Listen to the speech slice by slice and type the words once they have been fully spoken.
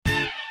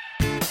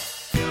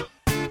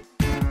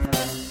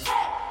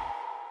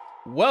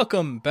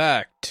Welcome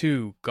back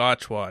to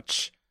Gotch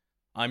Watch.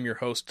 I'm your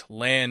host,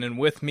 Lan, and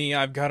with me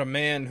I've got a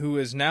man who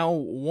is now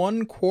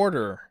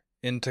 1/4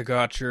 into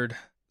Gotchard.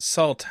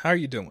 Salt, how are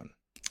you doing?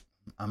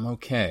 I'm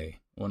okay.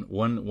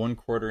 One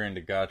quarter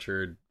into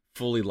Gotchard,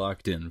 fully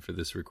locked in for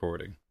this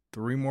recording.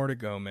 3 more to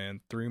go,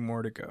 man. 3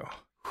 more to go.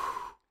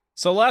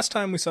 So last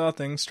time we saw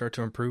things start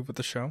to improve with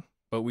the show,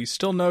 but we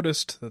still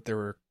noticed that there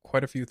were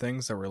quite a few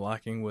things that were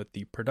lacking with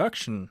the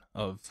production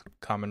of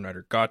Kamen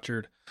Rider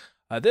Gotchard.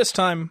 This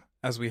time,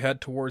 as we head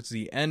towards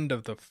the end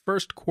of the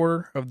first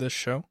quarter of this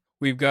show,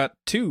 we've got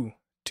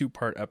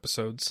two-part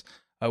episodes,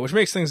 which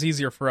makes things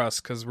easier for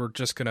us because we're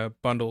just going to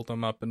bundle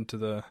them up into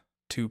the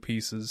 2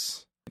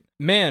 pieces.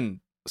 Man,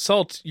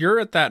 Salt, you're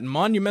at that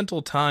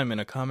monumental time in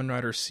a Kamen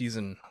Rider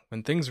season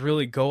when things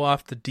really go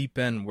off the deep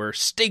end, where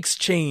stakes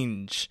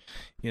change.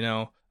 You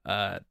know,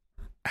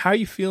 how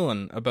you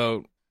feeling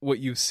about what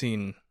you've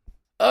seen?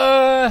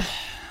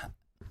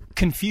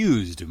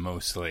 Confused,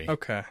 mostly.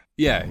 Okay.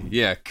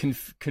 Yeah,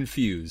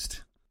 confused.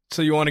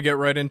 So you want to get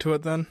right into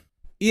it then?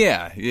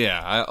 Yeah.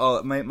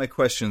 My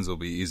questions will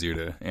be easier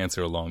to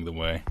answer along the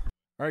way.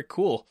 All right,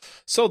 cool.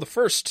 So the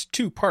first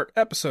 2-part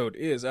episode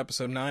is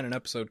episode 9 and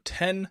episode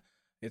 10.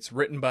 It's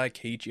written by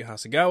Keiichi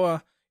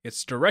Hasegawa.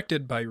 It's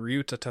directed by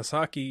Ryuta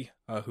Tasaki,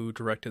 who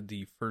directed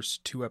the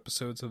first 2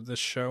 episodes of this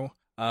show.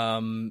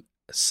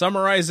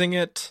 Summarizing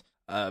it,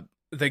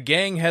 the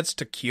gang heads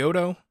to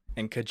Kyoto,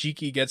 and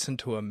Kajiki gets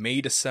into a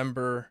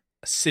May-December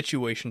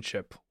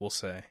situationship, we'll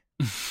say.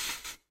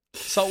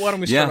 So why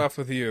don't we start off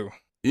with you?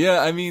 Yeah,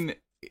 I mean,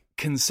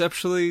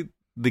 conceptually,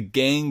 the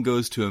gang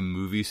goes to a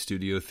movie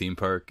studio theme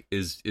park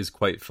is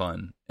quite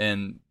fun,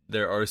 and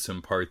there are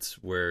some parts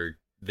where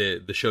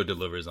the show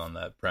delivers on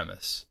that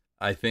premise.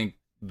 I think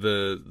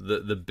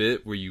the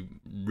bit where you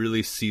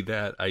really see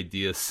that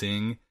idea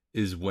sing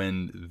is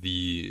when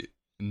the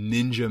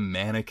ninja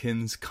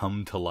mannequins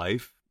come to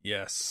life.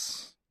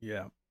 Yes.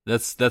 Yeah.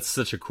 That's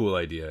such a cool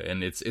idea,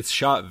 and it's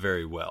shot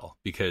very well,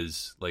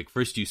 because like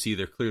first you see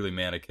they're clearly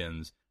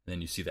mannequins,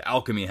 then you see the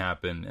alchemy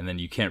happen, and then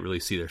you can't really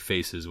see their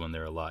faces when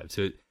they're alive.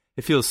 So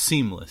it feels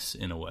seamless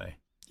in a way.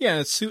 Yeah,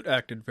 it's suit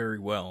acted very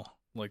well.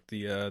 Like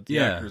the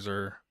actors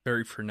are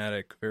very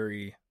frenetic,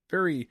 very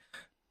very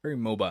very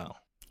mobile.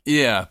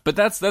 Yeah, but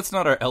that's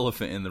not our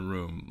elephant in the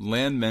room.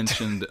 Lan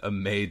mentioned a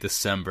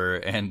May-December,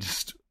 and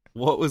just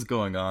what was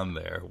going on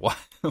there?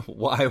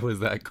 Why was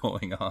that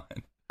going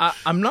on?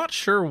 I'm not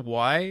sure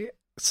why.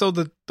 So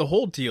the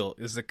whole deal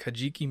is that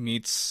Kajiki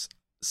meets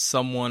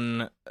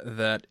someone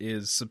that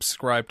is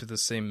subscribed to the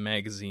same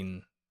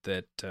magazine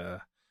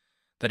that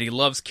he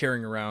loves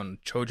carrying around,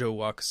 Chojo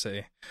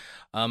Wakase.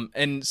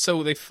 And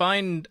so they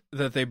find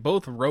that they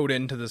both wrote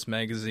into this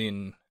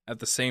magazine at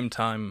the same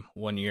time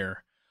one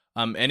year.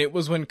 And it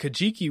was when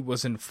Kajiki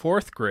was in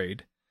 4th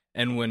grade,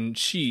 and when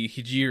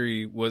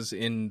Hijiri, was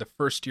in the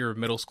first year of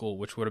middle school,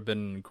 which would have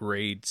been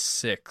grade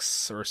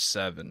 6 or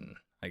 7.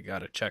 I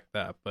gotta check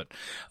that. But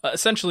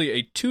essentially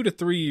a 2 to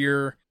 3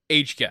 year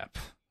age gap,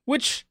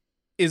 which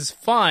is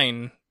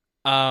fine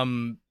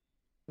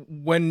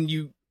when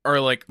you are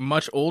like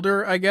much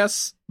older, I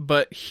guess.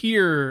 But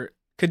here,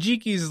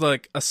 Kajiki's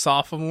like a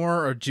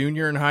sophomore or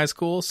junior in high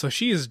school, so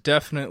she is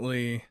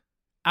definitely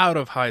out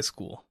of high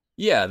school.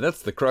 Yeah,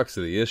 that's the crux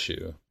of the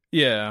issue.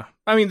 Yeah.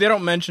 I mean, they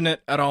don't mention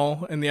it at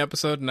all in the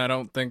episode, and I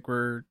don't think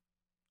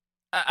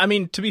I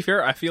mean, to be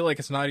fair, I feel like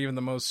it's not even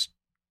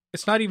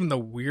the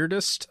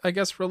weirdest, I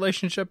guess,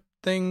 relationship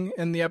thing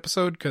in the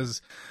episode,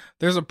 because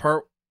there's a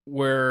part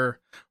where,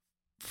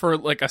 for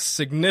like a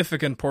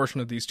significant portion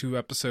of these 2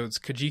 episodes,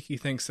 Kajiki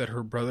thinks that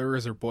her brother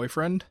is her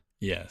boyfriend.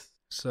 Yes.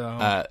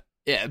 So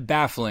yeah,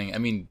 baffling. I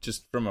mean,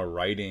 just from a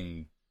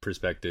writing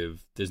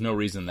perspective, there's no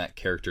reason that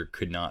character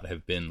could not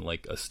have been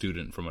like a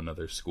student from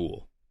another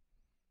school.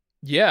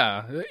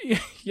 Yeah.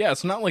 Yeah,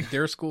 it's not like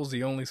their school's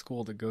the only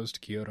school that goes to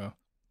Kyoto.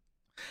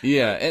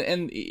 Yeah,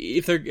 and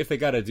if they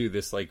gotta do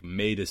this like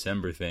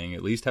May-December thing,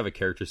 at least have a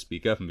character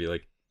speak up and be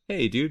like,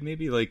 "Hey, dude,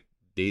 maybe like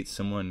date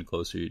someone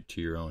closer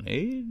to your own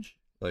age."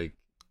 Like,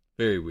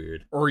 very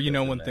weird. Or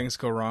when things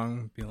go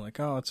wrong, be like,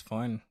 "Oh, it's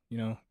fine.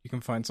 You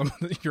can find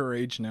someone your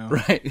age now."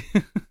 Right.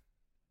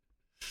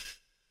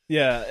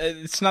 Yeah,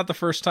 it's not the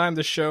first time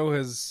the show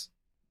has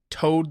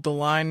towed the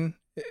line,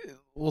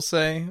 we'll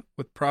say,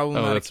 with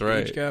problematic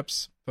age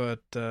gaps.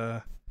 But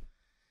yeah,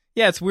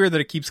 it's weird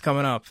that it keeps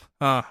coming up.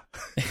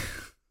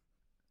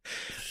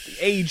 The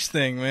age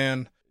thing,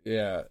 man.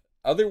 Yeah.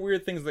 Other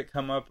weird things that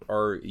come up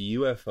are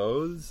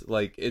UFOs.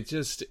 Like, it's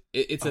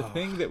a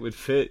thing that would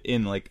fit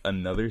in like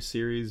another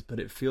series, but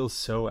it feels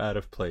so out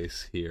of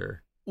place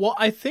here. Well,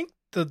 I think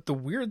the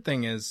weird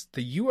thing is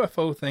the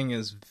UFO thing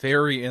is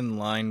very in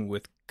line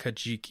with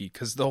Kajiki,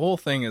 because the whole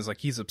thing is like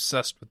he's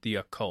obsessed with the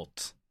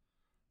occult,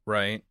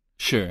 right?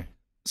 Sure.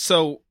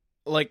 So,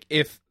 like,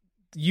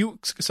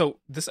 so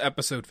this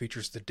episode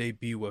features the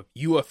debut of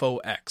UFO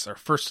X, our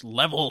first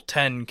level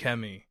 10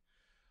 Kemi.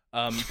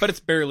 But it's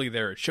barely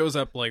there. It shows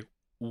up like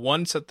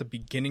once at the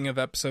beginning of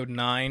episode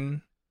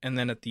 9, and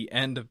then at the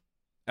end of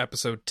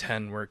episode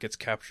 10, where it gets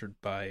captured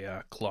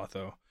by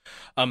Clotho.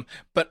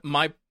 But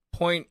my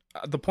point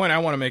I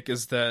want to make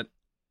is that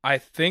I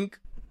think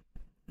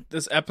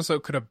this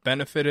episode could have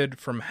benefited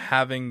from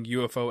having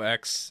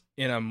UFO-X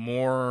in a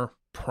more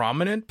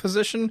prominent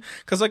position,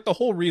 because like the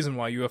whole reason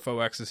why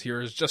UFO-X is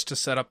here is just to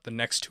set up the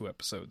next 2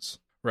 episodes,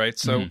 right?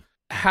 So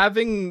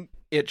having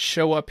it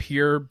show up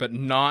here but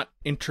not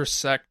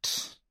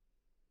intersect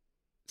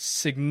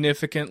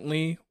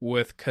significantly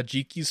with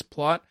Kajiki's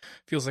plot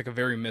feels like a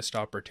very missed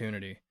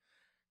opportunity,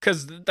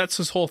 because that's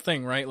his whole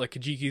thing, right? Like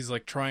Kajiki's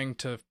like trying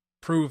to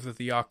prove that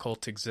the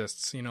occult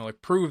exists, you know,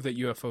 like prove that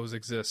UFOs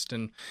exist,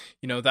 and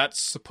you know that's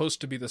supposed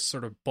to be this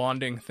sort of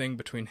bonding thing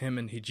between him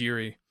and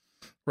Hijiri,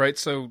 right?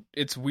 So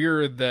it's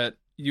weird that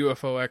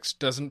UFO-X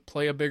doesn't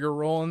play a bigger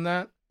role in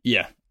that.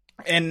 Yeah.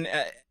 And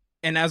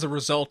as a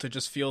result, it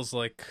just feels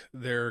like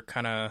they're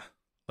kind of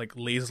like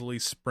lazily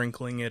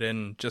sprinkling it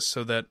in just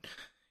so that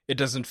it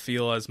doesn't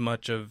feel as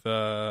much of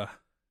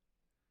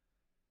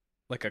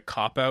like a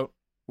cop-out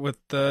with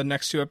the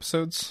next 2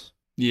 episodes.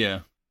 Yeah.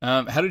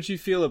 How did you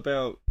feel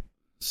about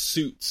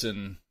suits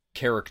and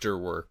character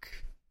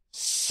work?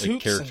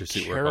 Suits and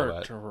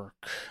character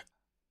work.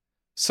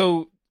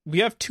 So we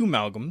have 2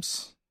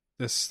 amalgams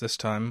this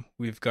time.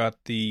 We've got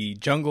the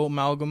jungle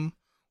amalgam,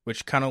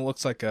 which kind of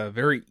looks like a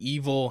very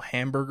evil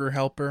hamburger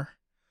helper.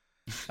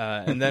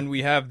 And then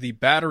we have the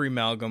battery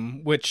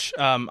amalgam, which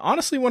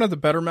honestly one of the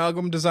better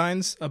amalgam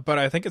designs, but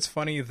I think it's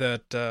funny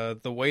that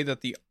the way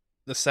that the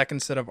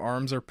second set of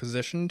arms are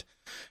positioned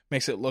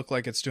makes it look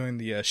like it's doing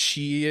the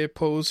Shie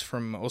pose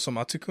from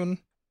Osomatsu-kun.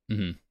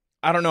 Mm-hmm.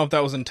 I don't know if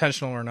that was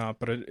intentional or not,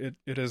 but it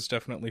is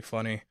definitely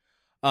funny.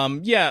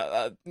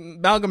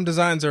 Amalgam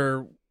designs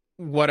are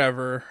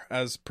whatever,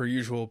 as per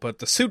usual, but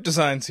the suit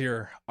designs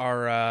here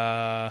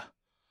are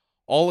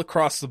all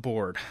across the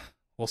board,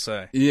 we'll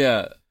say.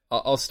 Yeah,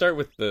 I'll start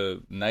with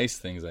the nice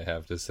things I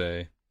have to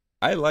say.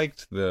 I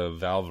liked the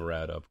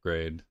Valvarad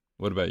upgrade.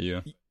 What about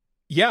you?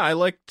 Yeah, I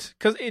liked,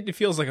 because it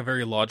feels like a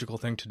very logical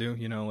thing to do,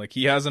 you know, like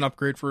he has an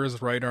upgrade for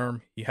his right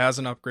arm, he has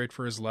an upgrade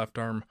for his left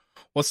arm.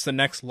 What's the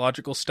next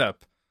logical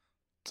step?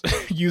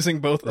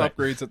 Using both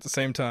upgrades at the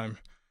same time.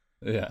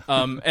 Yeah.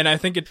 And I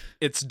think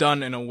it's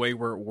done in a way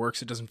where it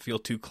works. It doesn't feel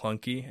too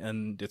clunky,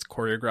 and it's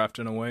choreographed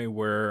in a way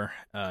where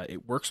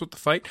it works with the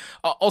fight.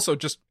 Also,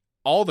 just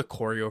all the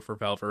choreo for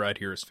Valvarad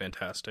here is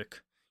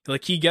fantastic.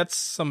 Like, he gets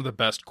some of the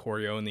best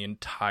choreo in the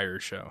entire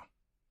show.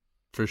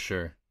 For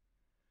sure.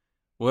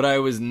 What I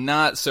was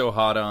not so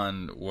hot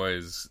on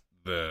was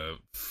the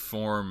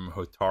form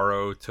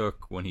Hotaro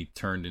took when he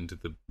turned into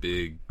the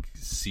big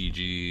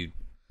CG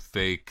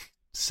fake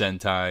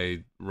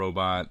Sentai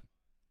robot.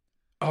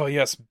 Oh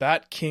yes,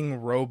 Bat King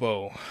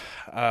Robo.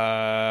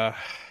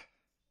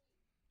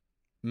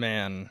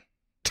 Man.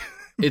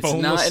 It's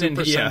not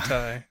Super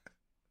Sentai.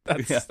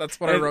 That's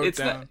what I wrote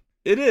down.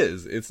 It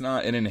is. It's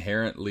not an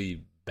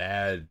inherently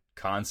bad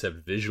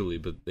concept visually,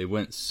 but they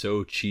went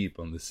so cheap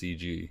on the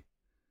CG.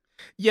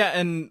 Yeah,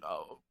 and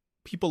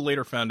people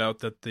later found out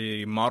that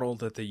the model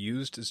that they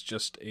used is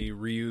just a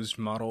reused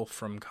model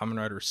from Kamen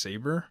Rider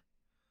Saber.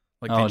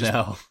 Like, they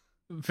just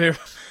very,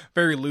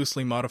 very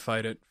loosely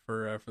modified it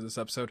for this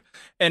episode.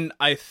 And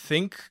I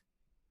think,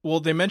 well,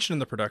 they mentioned in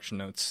the production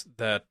notes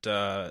that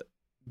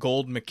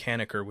Gold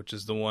Mechanicer, which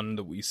is the one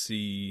that we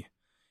see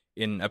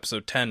in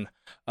episode 10,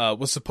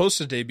 was supposed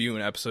to debut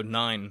in episode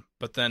 9,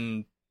 but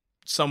then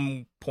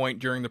some point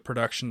during the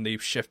production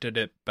they've shifted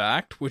it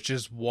back, which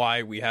is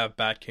why we have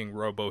Bat King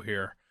Robo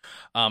here.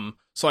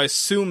 So I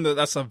assume that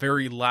that's a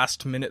very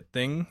last minute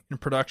thing in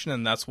production,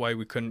 and that's why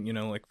we couldn't,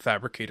 like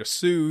fabricate a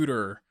suit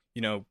or,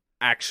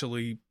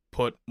 actually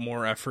put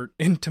more effort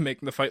into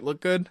making the fight look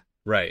good.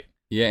 Right.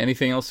 Yeah,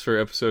 anything else for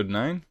episode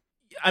 9?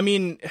 I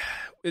mean,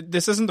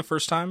 this isn't the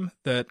first time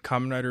that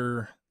Kamen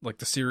Rider, like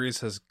the series,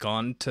 has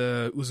gone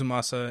to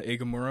Uzumasa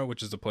Eigamura,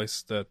 which is the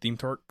place, the theme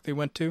park they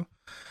went to.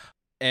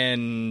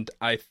 And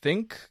I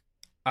think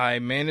I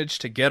managed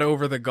to get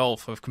over the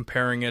gulf of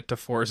comparing it to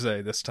Forze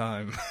this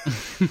time.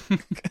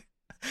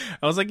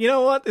 I was like, you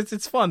know what?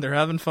 It's fun. They're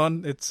having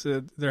fun.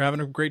 They're having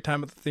a great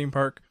time at the theme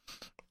park.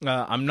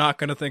 I'm not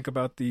going to think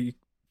about the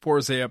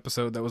Forze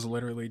episode that was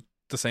literally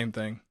the same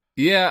thing.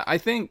 Yeah, I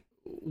think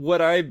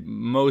what I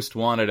most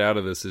wanted out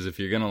of this is if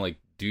you're going to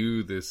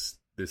do this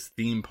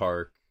theme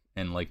park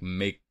and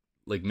make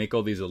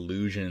all these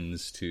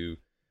allusions to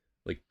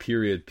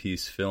period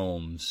piece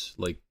films,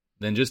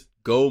 then just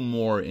go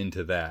more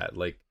into that.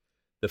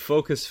 The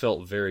focus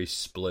felt very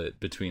split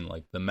between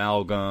the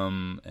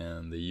amalgam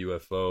and the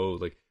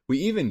UFO. We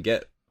even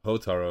get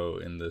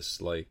Hotaro in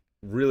this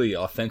really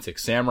authentic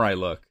samurai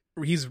look.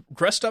 He's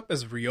dressed up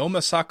as Ryoma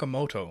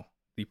Sakamoto,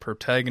 the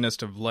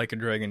protagonist of Like a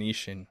Dragon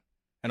Ishin,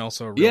 and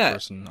also a real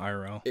person,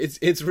 IRL.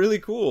 It's really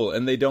cool,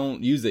 and they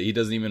don't use it. He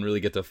doesn't even really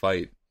get to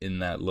fight in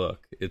that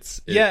look.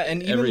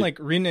 Even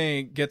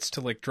Rine gets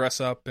to dress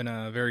up in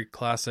a very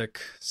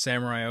classic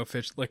samurai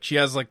outfit. She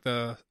has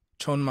the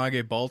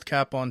Chonmage bald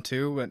cap on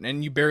too,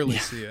 and you barely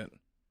see it.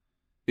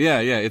 Yeah,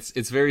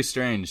 it's very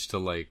strange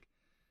to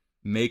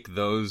make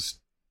those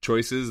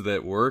choices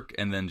that work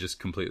and then just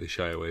completely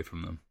shy away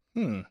from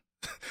them.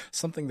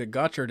 Something that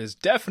Gotchard is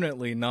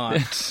definitely not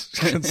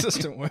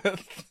consistent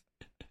with.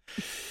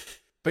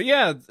 But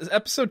yeah,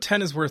 episode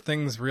 10 is where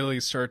things really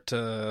start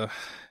to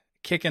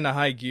kick into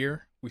high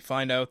gear. We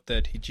find out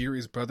that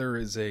Hijiri's brother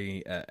is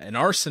an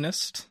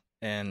arsonist,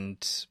 and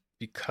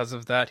because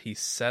of that, he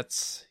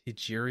sets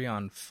Hijiri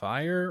on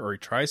fire, or he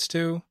tries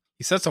to.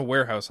 He sets a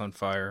warehouse on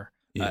fire,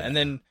 and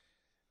then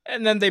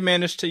they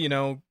manage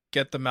to,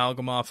 get the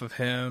amalgam off of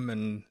him,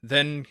 and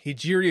then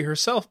Hijiri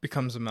herself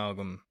becomes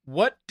amalgam.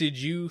 What did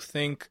you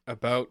think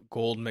about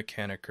Gold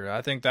Mechanicur?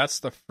 I think that's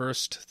the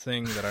first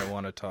thing that I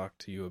want to talk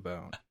to you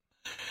about.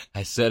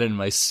 I said in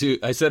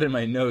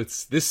my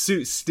notes, this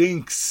suit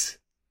stinks.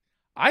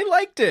 I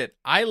liked it.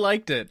 I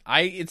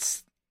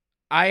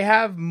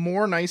have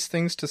more nice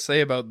things to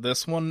say about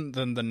this one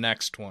than the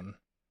next one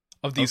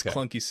of these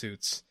clunky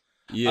suits.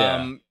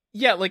 Yeah.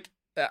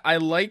 I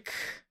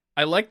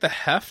like the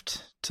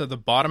heft to the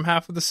bottom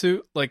half of the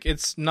suit. Like,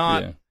 it's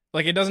not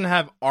like, it doesn't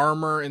have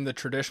armor in the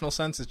traditional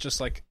sense. It's just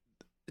like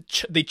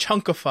they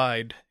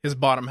chunkified his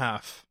bottom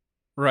half,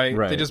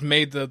 right? They just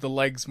made the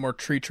legs more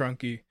tree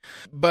trunky.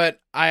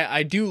 But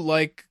I do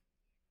like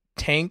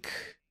tank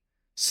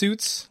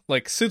suits,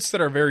 like suits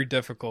that are very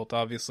difficult,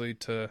 obviously,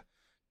 to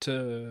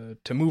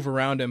move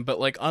around in. But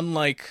like,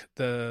 unlike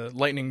the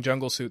Lightning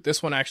Jungle suit,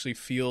 this one actually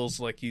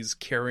feels like he's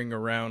carrying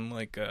around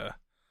like a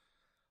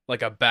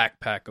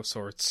backpack of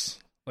sorts,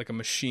 like a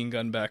machine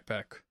gun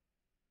backpack.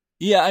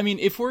 Yeah, I mean,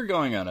 if we're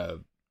going on a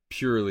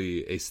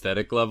purely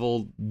aesthetic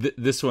level,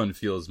 this one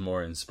feels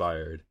more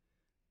inspired,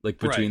 like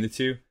between the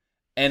two.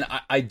 And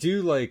I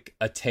do like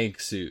a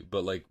tank suit,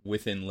 but like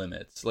within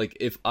limits. Like,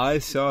 if I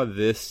saw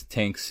this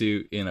tank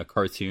suit in a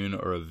cartoon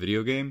or a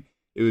video game,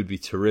 it would be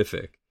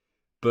terrific.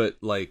 But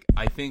like,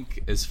 I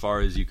think as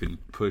far as you can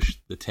push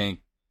the tank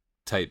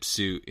type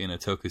suit in a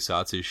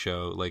tokusatsu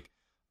show, like,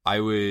 I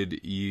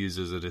would use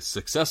as a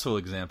successful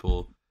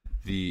example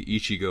the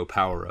Ichigo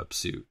power-up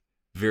suit.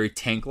 Very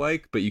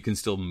tank-like, but you can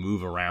still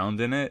move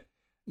around in it.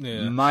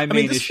 Yeah. My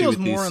main this issue feels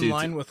with these more in suits,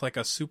 line with like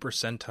a Super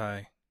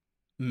Sentai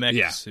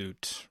mech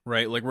suit,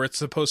 right? Like, where it's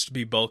supposed to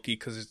be bulky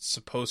because it's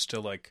supposed to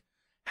like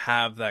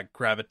have that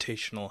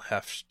gravitational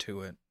heft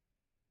to it.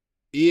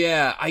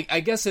 Yeah, I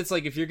guess it's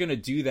like, if you're gonna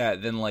do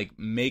that, then like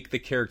make the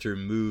character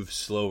move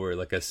slower,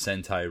 like a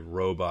Sentai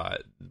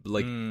robot.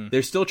 Like,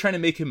 they're still trying to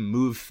make him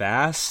move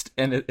fast,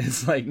 and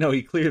it's like, no,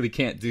 he clearly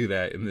can't do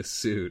that in this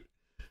suit.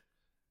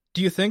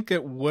 Do you think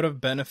it would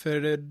have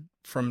benefited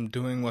from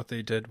doing what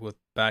they did with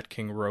Bat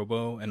King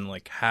Robo and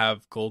like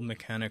have Gold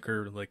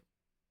Mechanicur like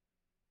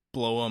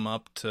blow him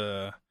up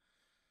to,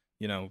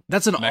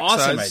 That's an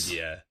awesome size?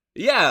 idea.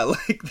 Yeah,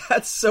 like,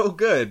 that's so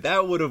good.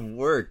 That would have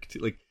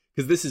worked. Like,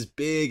 because this is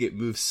big, it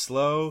moves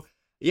slow.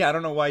 Yeah, I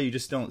don't know why you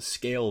just don't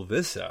scale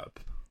this up.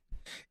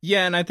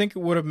 Yeah, and I think it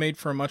would have made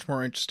for a much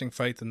more interesting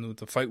fight than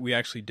the fight we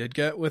actually did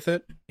get with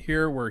it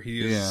here, where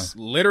he is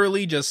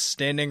literally just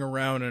standing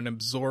around and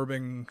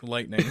absorbing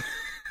lightning.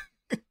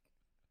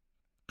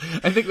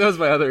 I think that was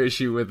my other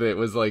issue with it,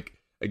 was like,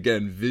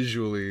 again,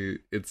 visually,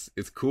 it's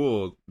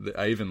cool.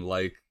 I even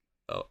like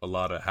a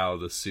lot of how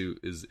the suit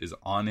is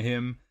on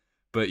him.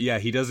 But yeah,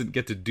 he doesn't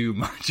get to do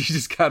much. He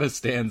just kind of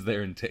stands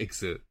there and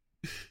takes it.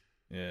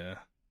 Yeah.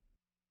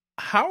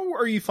 How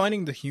are you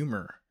finding the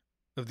humor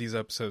of these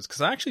episodes?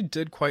 Because I actually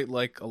did quite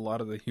like a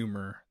lot of the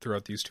humor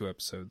throughout these two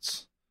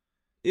episodes.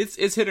 It's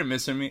hit or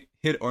miss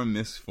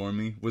for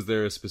me. Was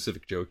there a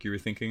specific joke you were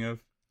thinking of?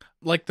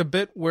 Like the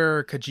bit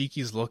where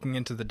Kajiki's looking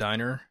into the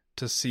diner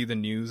to see the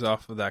news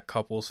off of that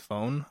couple's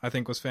phone, I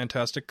think was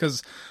fantastic.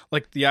 Because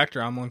like, the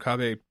actor Amon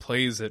Kabe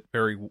plays it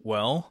very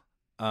well.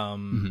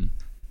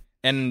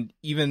 And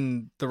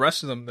even the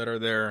rest of them that are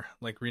there,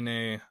 like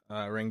Rine,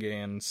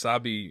 Renge, and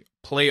Sabi,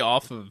 play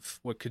off of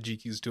what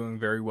Kajiki's doing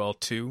very well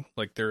too.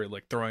 Like, they're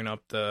like throwing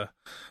up the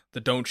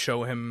 "Don't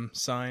show him"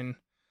 sign,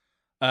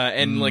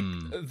 and like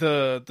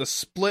the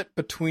split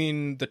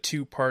between the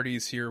two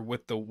parties here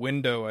with the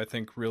window, I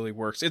think really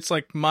works. It's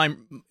like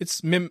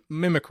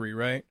mimicry,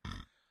 right?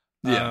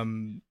 Yeah.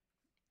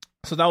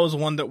 So that was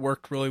one that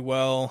worked really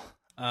well.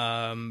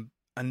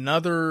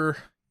 Another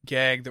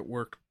gag that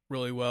worked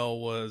really well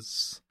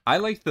was, I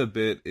liked the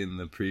bit in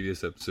the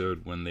previous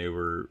episode when they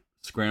were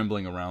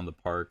scrambling around the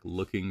park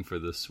looking for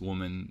this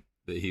woman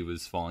that he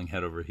was falling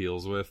head over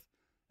heels with,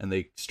 and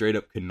they straight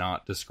up could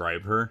not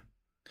describe her.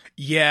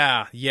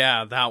 Yeah,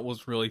 that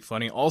was really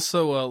funny.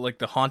 Also, like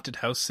the haunted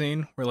house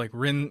scene where like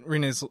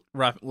Rin is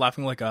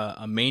laughing like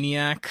a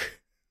maniac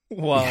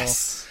while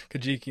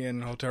Kajiki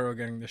and Hotaru are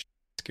getting the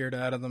scared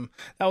out of them.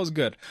 That was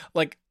good.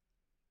 Like,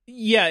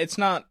 yeah, it's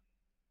not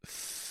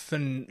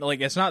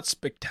it's not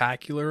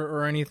spectacular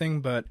or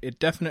anything, but it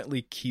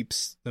definitely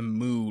keeps the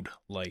mood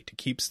light. It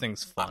keeps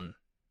things fun.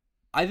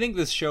 I think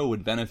this show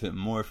would benefit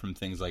more from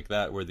things like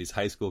that, where these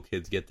high school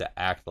kids get to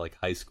act like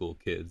high school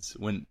kids.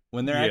 When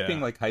they're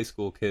acting like high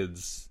school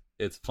kids,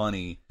 it's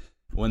funny.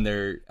 When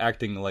they're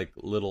acting like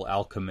little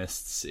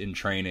alchemists in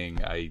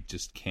training, I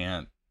just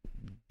can't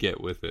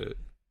get with it.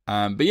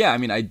 But yeah, I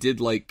mean, I did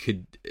like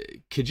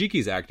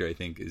Kajiki's actor, I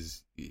think,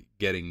 is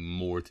getting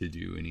more to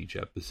do in each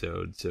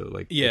episode. So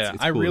like, yeah,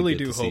 it's I cool really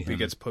to do see hope he him.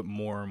 gets put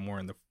more and more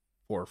in the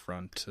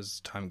forefront as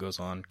time goes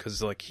on,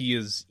 because like he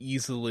is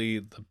easily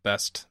the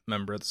best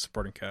member of the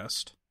supporting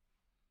cast.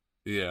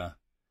 Yeah.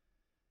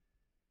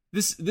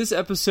 This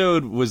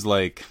episode was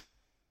like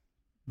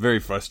very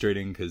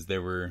frustrating because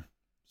there were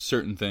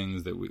certain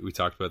things that we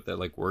talked about that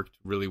like worked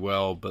really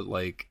well, but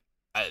like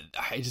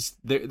I just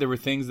there were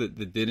things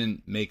that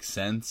didn't make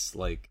sense,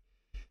 like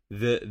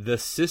the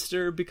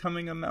sister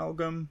becoming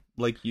amalgam,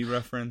 like you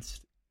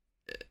referenced.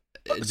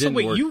 By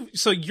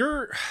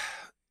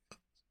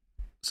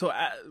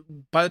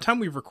the time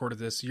we've recorded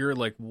this, you're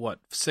like what,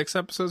 6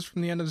 episodes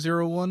from the end of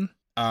 01?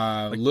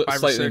 Like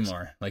slightly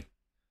more, like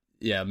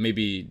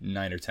maybe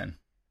 9 or 10.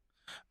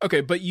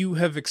 Okay, but you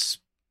have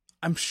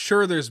I'm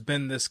sure there's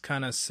been this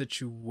kind of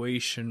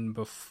situation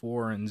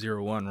before in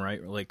 01,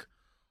 right? Like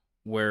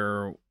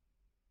where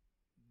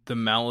the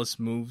malice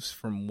moves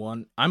from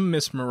one. I'm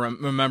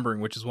misremembering,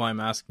 which is why I'm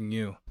asking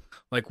you.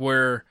 Like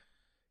where,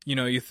 you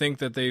know, you think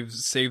that they've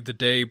saved the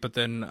day, but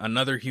then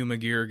another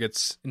Humagear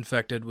gets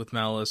infected with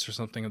malice or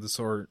something of the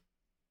sort.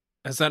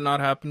 Has that not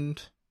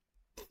happened?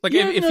 Like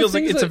it feels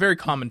like it's a very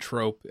common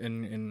trope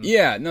in.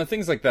 Yeah, no,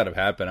 things like that have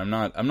happened. I'm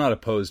not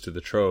opposed to the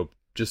trope.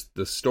 Just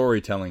the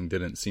storytelling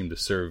didn't seem to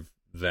serve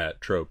that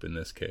trope in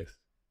this case.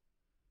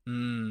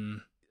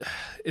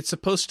 It's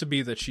supposed to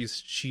be that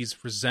she's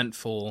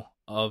resentful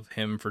of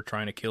him for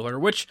trying to kill her,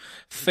 which,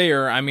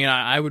 fair. I mean,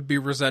 I would be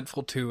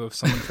resentful too if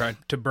someone tried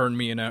to burn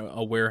me in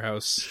a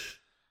warehouse.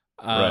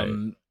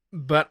 Right.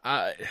 But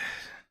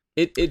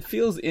it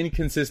feels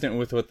inconsistent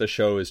with what the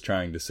show is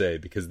trying to say,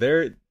 because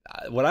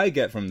what I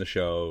get from the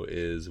show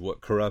is what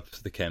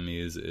corrupts the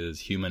chemies is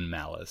human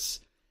malice.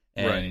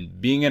 And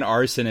being an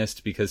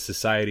arsonist because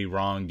society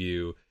wronged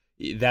you,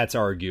 that's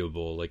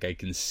arguable. Like, I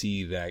can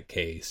see that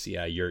case.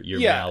 Yeah, your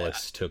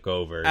malice took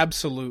over.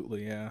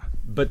 Absolutely, yeah.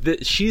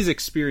 But she's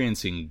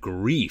experiencing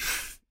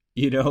grief.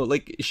 You know,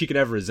 like, she could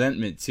have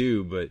resentment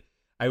too, but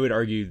I would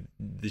argue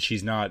that she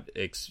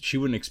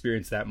wouldn't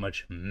experience that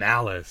much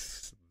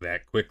malice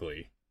that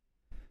quickly.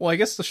 Well, I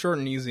guess the short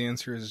and easy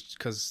answer is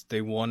because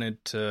they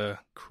wanted to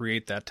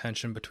create that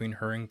tension between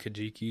her and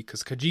Kajiki,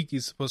 because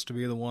Kajiki's supposed to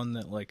be the one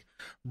that, like,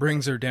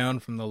 brings her down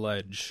from the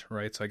ledge,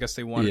 right? So I guess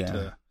they wanted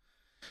to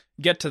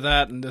get to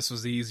that, and this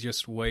was the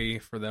easiest way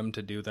for them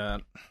to do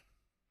that.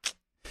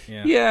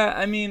 Yeah,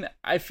 I mean,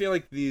 I feel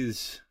like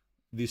these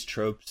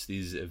tropes,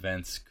 these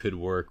events could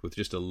work with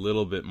just a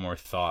little bit more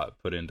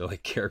thought put into,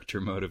 like, character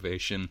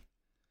motivation.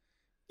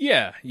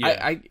 Yeah.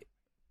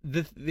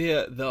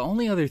 The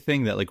only other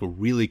thing that like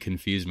really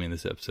confused me in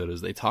this episode is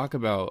they talk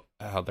about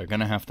how they're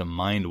gonna have to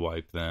mind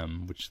wipe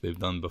them, which they've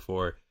done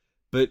before,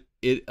 but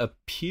it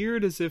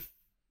appeared as if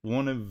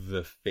one of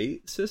the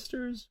Fate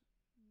sisters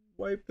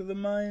wiped the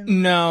mind.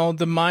 No,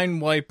 the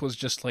mind wipe was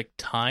just like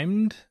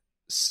timed.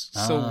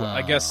 So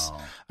I guess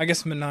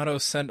Minato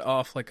sent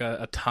off like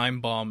a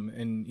time bomb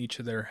in each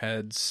of their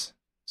heads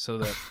so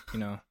that, you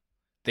know,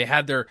 they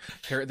had their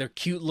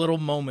cute little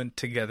moment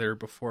together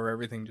before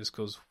everything just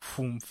goes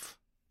whoomph.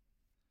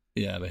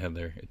 Yeah, they have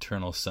their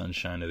eternal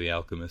sunshine of the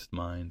alchemist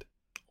mind.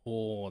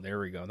 Oh, there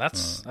we go.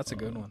 That's a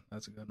good one.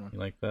 That's a good one. You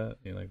like that?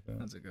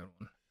 That's a good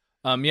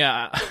one.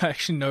 Yeah, I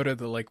actually noted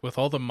that, like, with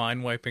all the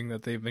mind wiping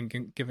that they've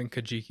been giving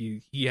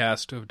Kajiki, he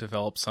has to have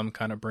developed some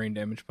kind of brain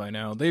damage by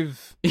now.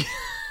 They've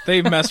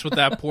messed with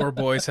that poor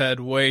boy's head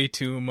way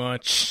too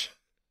much.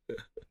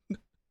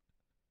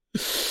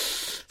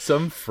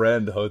 Some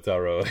friend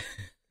Hotaro.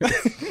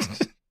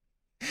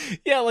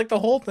 Yeah, like the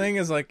whole thing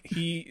is like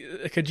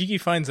Kajiki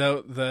finds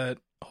out that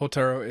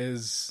Hotaro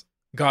is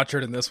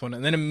Gotchard in this one,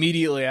 and then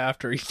immediately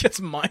after he gets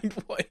mind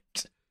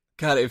wiped.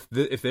 God,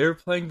 if they're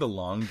playing the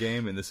long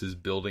game and this is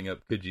building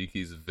up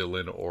Kajiki's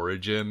villain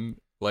origin,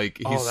 like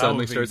he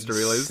suddenly starts to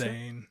realize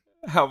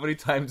how many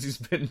times he's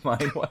been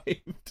mind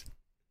wiped.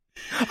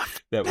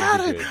 That would be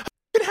good.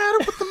 I had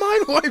him with the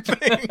mind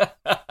wiping.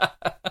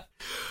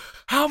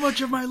 How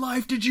much of my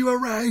life did you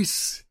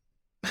erase?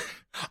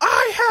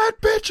 I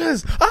had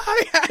bitches.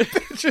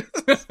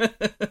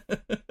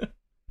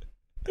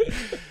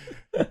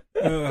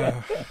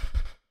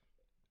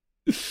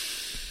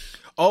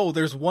 Oh,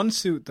 there's one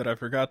suit that I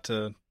forgot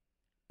to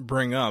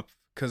bring up,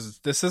 because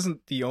this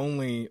isn't the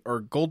only, or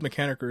Gold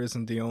Mechanicer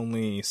isn't the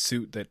only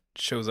suit that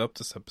shows up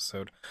this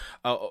episode.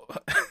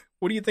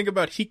 What do you think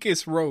about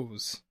Hike's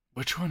Rose?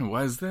 Which one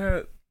was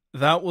that?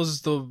 That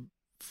was the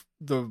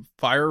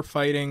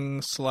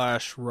firefighting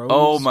 / Rose.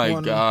 Oh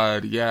my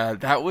god, yeah.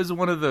 That was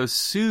one of those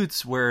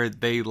suits where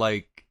they,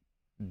 like,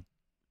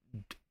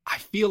 I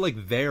feel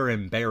like they're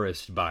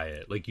embarrassed by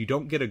it. Like, you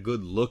don't get a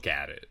good look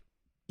at it.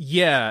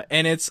 Yeah,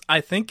 and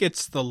I think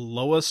it's the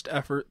lowest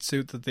effort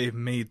suit that they've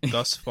made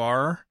thus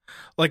far.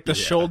 Like, the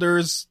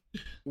shoulders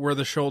were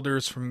the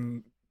shoulders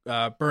from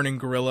Burning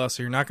Gorilla,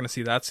 so you're not going to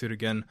see that suit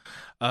again.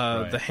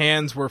 The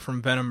hands were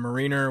from Venom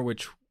Mariner,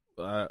 which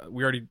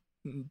we already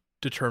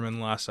determined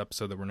last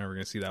episode that we're never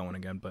going to see that one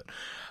again. But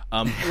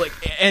like,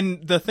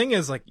 and the thing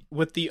is, like,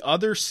 with the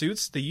other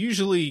suits, they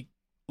usually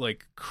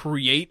like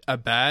create a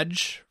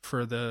badge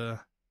for the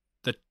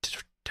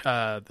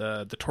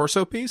the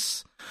torso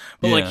piece,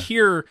 but like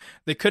here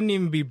they couldn't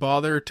even be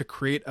bothered to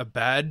create a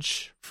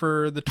badge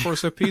for the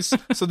torso piece,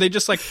 so they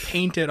just like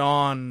painted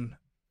on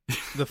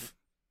the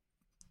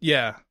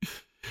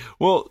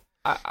Well,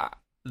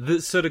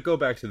 so to go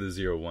back to the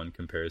 0-1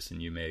 comparison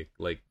you make,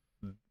 like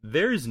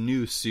there's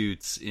new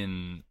suits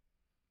in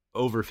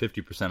over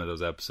 50% of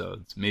those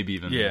episodes, maybe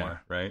even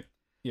more, right?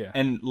 Yeah.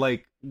 And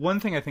like one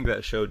thing I think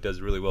that show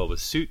does really well with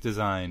suit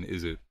design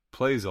is it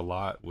plays a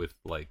lot with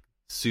like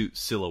suit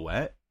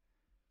silhouette.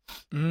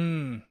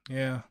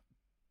 Yeah.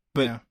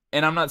 But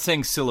and I'm not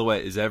saying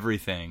silhouette is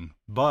everything,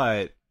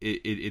 but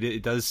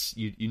it does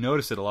you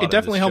notice it a lot. It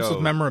definitely helps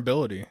with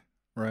memorability.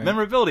 Right.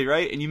 Memorability,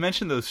 right? And you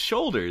mentioned those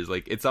shoulders.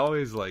 Like, it's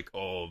always like,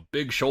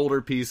 big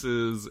shoulder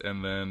pieces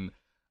and then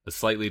a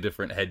slightly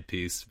different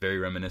headpiece, very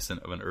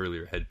reminiscent of an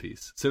earlier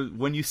headpiece. So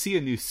when you see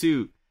a new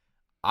suit,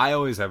 I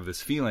always have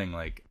this feeling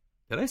like,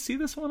 did I see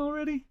this one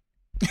already?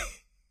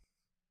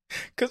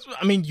 Because,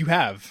 I mean, you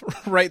have,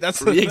 right? That's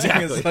the thing.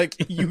 It's like,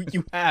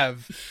 you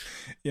have.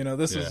 You know,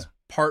 this is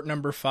part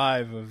number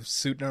 5 of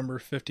suit number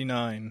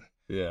 59.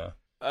 Yeah.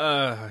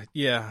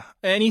 Yeah.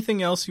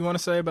 Anything else you want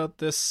to say about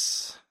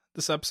this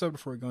episode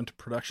before we go into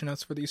production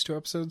notes for these 2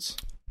 episodes?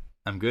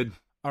 I'm good.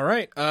 All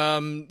right.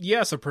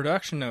 So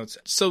production notes.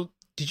 So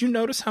did you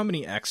notice how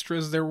many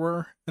extras there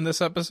were in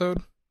this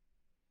episode?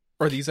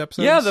 Or these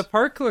episodes? Yeah, the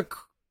park looked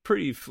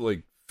pretty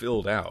like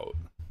filled out.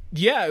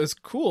 Yeah, it was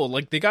cool.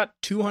 Like they got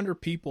 200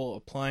 people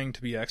applying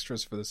to be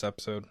extras for this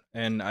episode,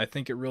 and I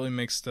think it really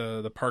makes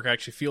the park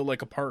actually feel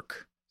like a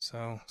park.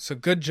 So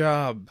good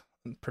job,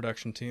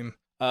 production team.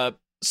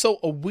 So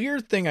a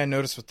weird thing I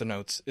noticed with the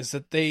notes is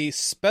that they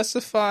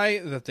specify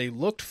that they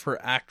looked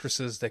for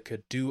actresses that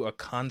could do a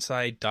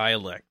Kansai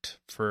dialect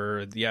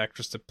for the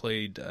actress that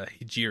played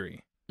Hijiri.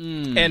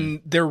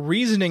 And their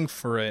reasoning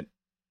for it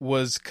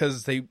was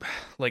because they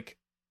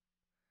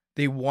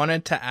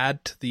wanted to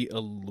add to the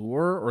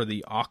allure or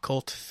the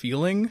occult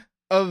feeling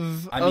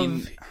of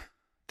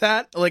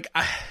that. Like,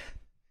 I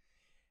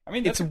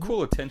mean, it's a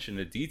cool attention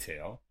to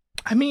detail.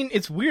 I mean,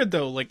 it's weird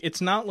though. Like,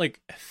 it's not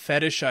like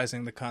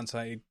fetishizing the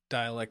Kansai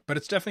dialect, but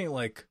it's definitely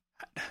like,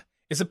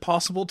 is it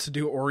possible to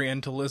do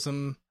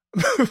Orientalism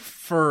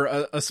for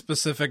a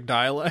specific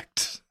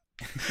dialect?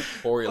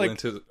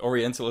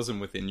 Orientalism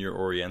within your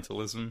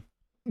Orientalism?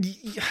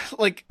 Yeah,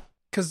 like,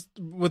 because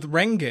with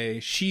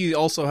Renge, she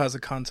also has a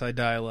Kansai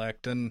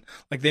dialect, and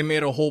like they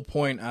made a whole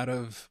point out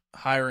of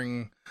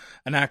hiring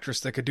an actress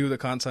that could do the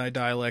Kansai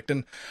dialect,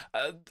 and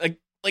like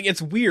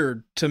it's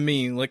weird to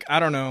me. Like, I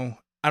don't know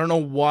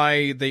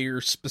why they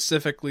are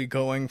specifically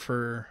going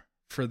for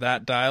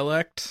that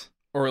dialect,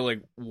 or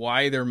like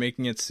why they're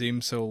making it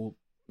seem so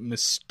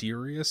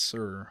mysterious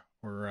or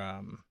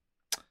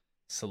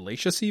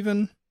salacious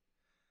even.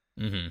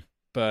 Mm-hmm.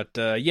 But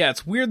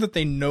it's weird that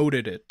they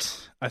noted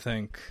it. I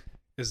think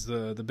is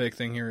the big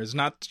thing here, is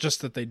not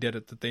just that they did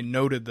it, that they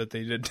noted that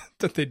they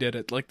did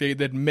it. Like they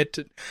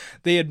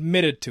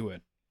admitted to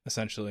it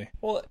essentially.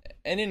 Well,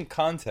 and in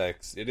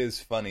context, it is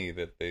funny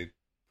that they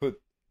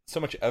put so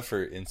much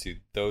effort into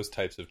those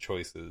types of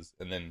choices,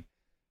 and then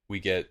we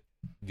get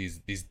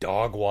these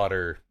dog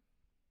water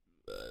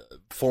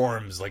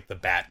forms like the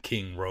Bat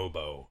King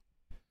Robo.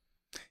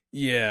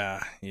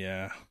 Yeah.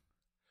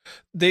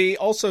 They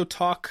also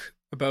talk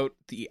about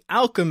the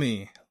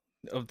alchemy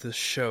of this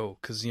show,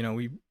 because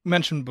we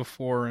mentioned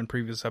before in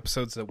previous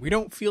episodes that we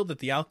don't feel that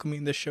the alchemy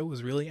in this show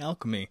is really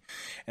alchemy,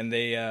 and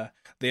they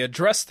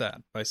address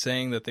that by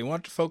saying that they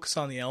want to focus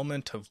on the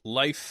element of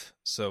life,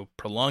 so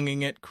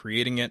prolonging it,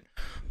 creating it,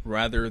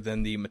 rather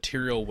than the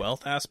material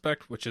wealth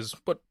aspect, which is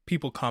what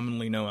people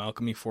commonly know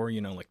alchemy for,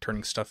 like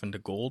turning stuff into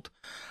gold.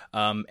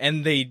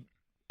 And they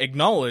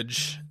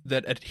acknowledge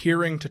that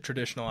adhering to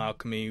traditional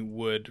alchemy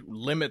would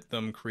limit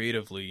them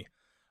creatively,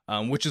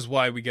 which is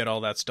why we get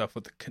all that stuff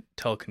with the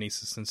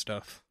telekinesis and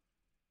stuff.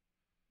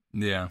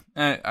 Yeah,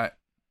 I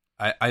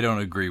don't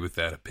agree with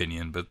that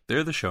opinion, but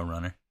they're the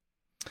showrunner.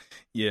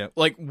 Yeah,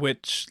 like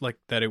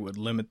that it would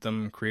limit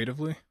them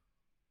creatively?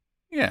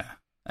 Yeah.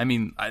 I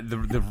mean,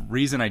 the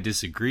reason I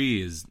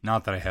disagree is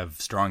not that I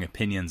have strong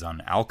opinions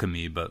on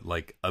alchemy, but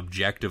like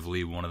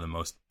objectively, one of the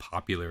most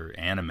popular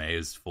anime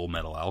is Full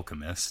Metal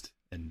Alchemist,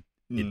 and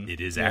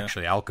it is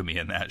actually alchemy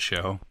in that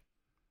show.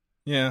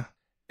 Yeah.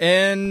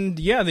 And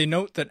they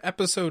note that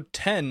episode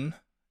 10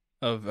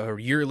 of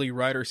a yearly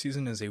Rider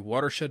season is a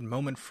watershed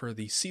moment for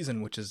the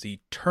season, which is the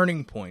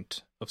turning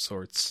point of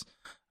sorts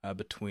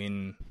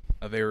between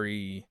a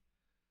very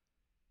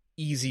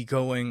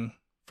easygoing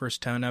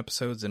first 10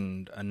 episodes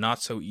and a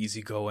not so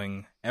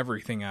easygoing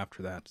everything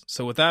after that.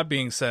 So with that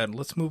being said,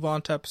 let's move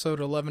on to episode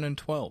 11 and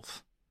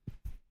 12.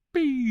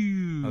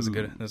 That was a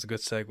good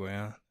segue,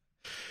 huh?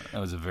 That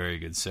was a very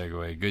good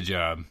segue. Good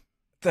job.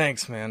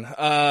 Thanks, man.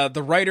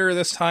 The writer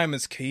this time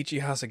is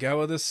Keiichi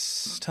Hasegawa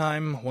this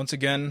time, once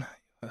again.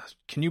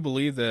 Can you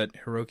believe that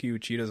Hiroki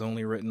Uchida's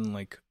only written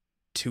like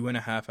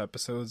 2.5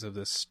 episodes of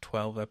this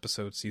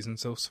 12-episode season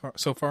so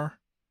far?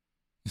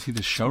 Is he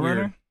the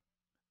showrunner?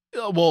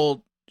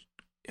 Well,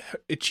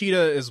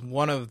 Uchida is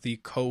one of the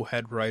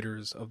co-head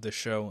writers of the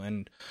show,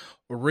 and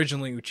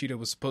originally Uchida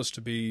was supposed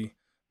to be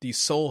the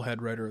sole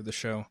head writer of the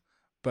show,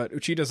 but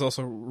Uchida's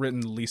also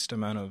written the least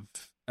amount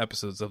of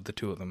episodes of the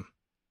two of them.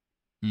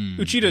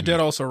 Uchida did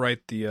also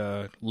write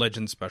the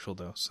Legend special,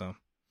 though, so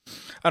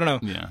I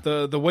don't know. Yeah.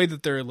 The way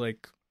that they're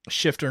like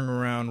shifting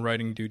around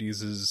writing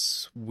duties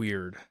is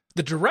weird.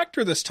 The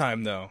director this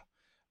time, though,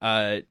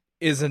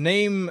 is a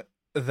name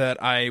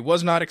that I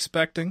was not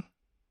expecting.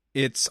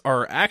 It's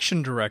our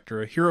action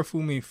director,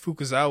 Hirofumi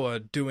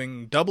Fukuzawa,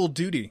 doing double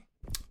duty.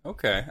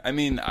 Okay. I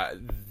mean,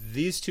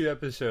 these two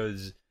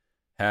episodes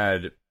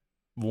had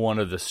one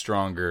of the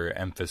stronger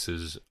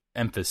emphases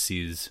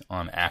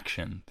on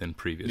action than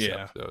previous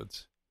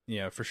episodes.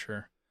 Yeah, for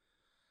sure.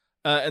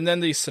 And then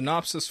the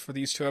synopsis for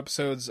these two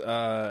episodes,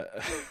 I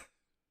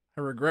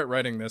regret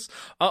writing this.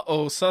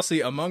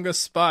 Sussy, Among Us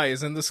spy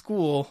is in the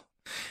school.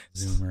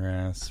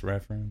 Zoomer ass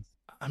reference.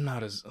 I'm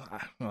not as...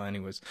 well,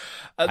 anyways.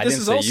 I this didn't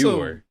is say also... you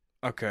were.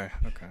 Okay.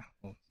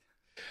 Well,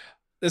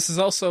 this is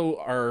also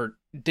our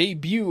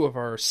debut of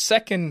our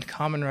second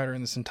Kamen Rider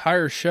in this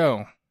entire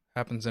show.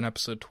 Happens in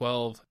episode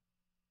 12.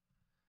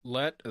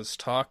 Let us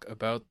talk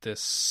about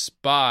this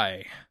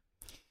spy.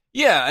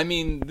 Yeah, I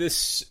mean,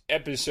 this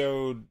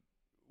episode,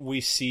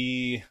 we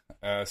see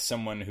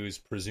someone who's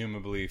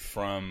presumably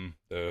from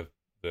the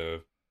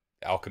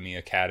Alchemy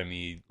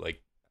Academy,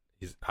 like,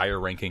 he's a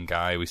higher-ranking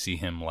guy. We see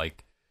him,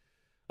 like,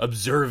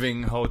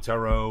 observing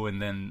Hotaro,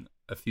 and then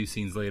a few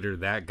scenes later,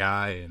 that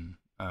guy and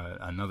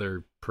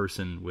another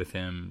person with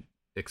him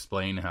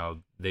explain how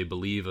they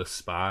believe a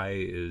spy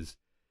is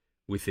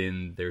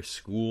within their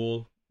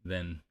school.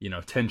 Then,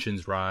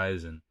 tensions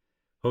rise, and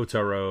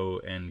Hotaro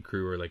and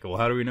crew are like, well,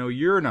 how do we know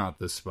you're not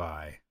the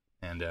spy?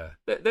 And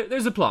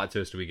there's a plot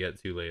twist we get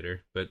to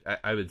later, but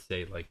I would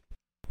say, like,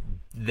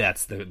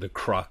 that's the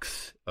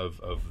crux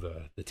of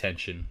the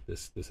tension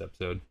this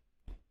episode.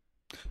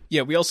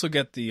 Yeah, we also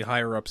get the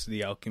higher-ups of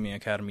the Alchemy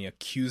Academy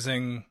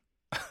accusing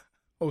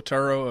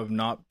Hotaro of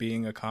not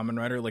being a Kamen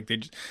Rider. Like,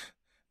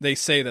 they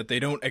say that they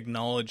don't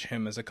acknowledge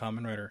him as a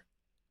Kamen Rider.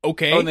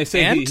 Okay, and they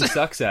say he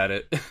sucks at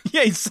it.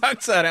 Yeah, he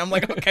sucks at it. I'm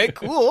like, okay,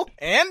 cool.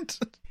 And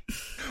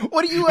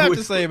what do you have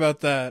to say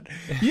about that?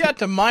 You had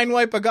to mind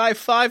wipe a guy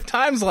 5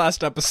 times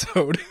last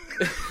episode.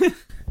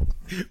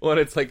 Well,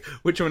 it's like,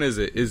 which one is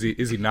it? Is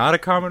he not a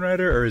Kamen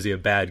Rider, or is he a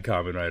bad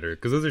Kamen Rider?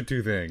 Because those are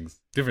two things,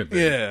 different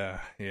things.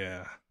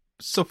 Yeah.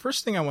 So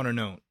first thing I want to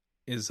note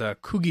is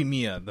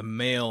Kugimiya, the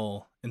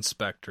male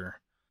inspector.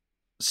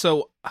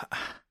 So,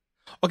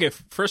 okay,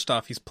 first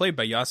off, he's played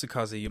by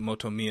Yasukaze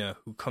Motomiya,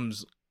 who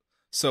comes...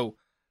 So,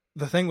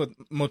 the thing with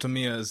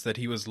Motomiya is that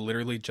he was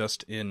literally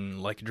just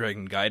in Like a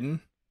Dragon Gaiden.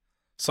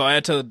 So I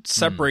had to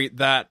separate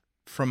that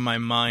from my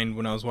mind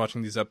when I was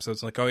watching these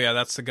episodes. Like, oh yeah,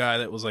 that's the guy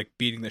that was like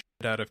beating the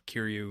shit out of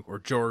Kiryu or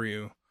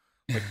Joryu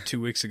like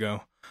 2 weeks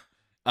ago.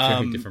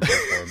 Very different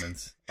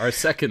performance. Our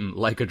second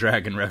Like a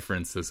Dragon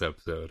reference this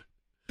episode.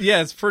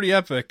 Yeah, it's pretty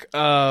epic.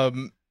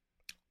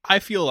 I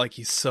feel like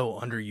he's so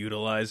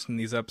underutilized in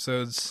these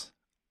episodes.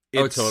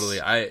 Oh, totally.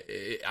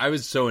 I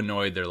was so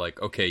annoyed. They're like,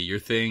 okay, your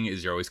thing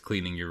is you're always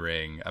cleaning your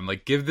ring. I'm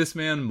like, give this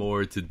man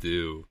more to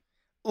do.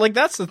 Like,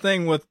 that's the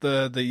thing with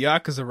the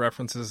Yakuza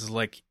references, is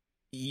like,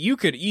 you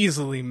could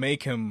easily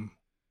make him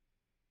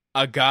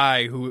a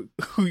guy who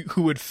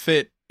would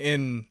fit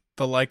in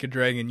the Like a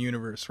Dragon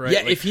universe, right?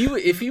 Yeah, like,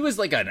 if he was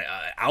like an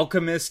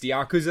alchemist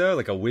Yakuza,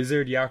 like a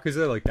wizard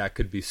Yakuza, like that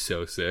could be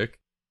so sick.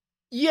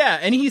 Yeah,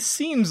 and he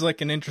seems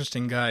like an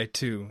interesting guy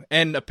too.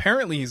 And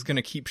apparently he's going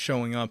to keep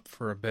showing up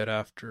for a bit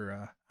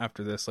after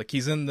this. Like,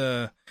 he's in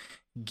the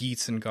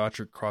Geats and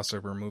Gotrek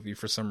crossover movie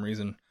for some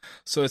reason.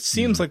 So it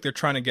seems like they're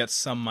trying to get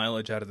some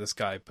mileage out of this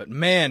guy. But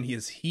man,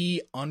 is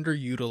he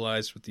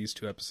underutilized with these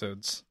 2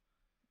 episodes.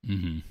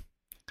 Mm-hmm.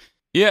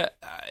 Yeah,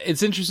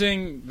 it's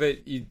interesting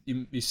that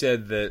you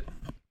said that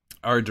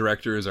our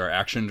director is our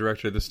action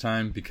director this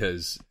time,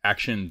 because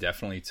action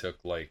definitely took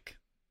like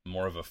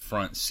more of a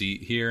front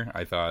seat here.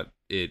 I thought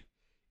it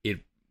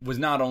was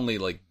not only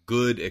like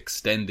good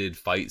extended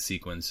fight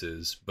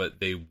sequences, but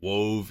they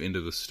wove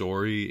into the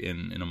story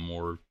in a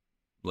more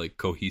like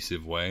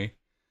cohesive way.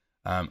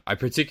 I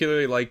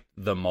particularly liked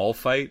the mall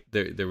fight.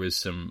 There was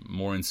some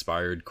more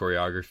inspired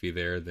choreography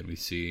there than we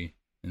see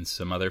in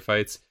some other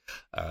fights.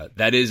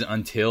 That is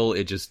until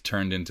it just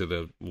turned into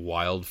the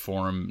wild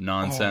form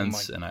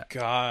nonsense. Oh my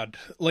God.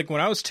 Like, when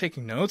I was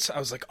taking notes, I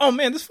was like, oh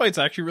man, this fight's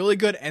actually really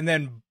good. And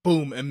then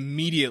boom,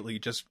 immediately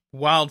just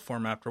wild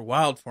form after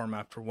wild form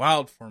after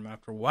wild form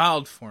after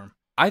wild form.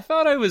 I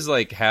thought I was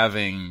like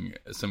having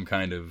some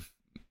kind of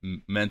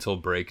mental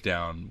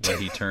breakdown when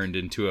he turned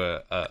into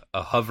a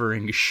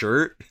hovering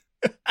shirt.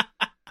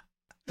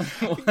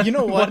 You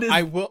know what?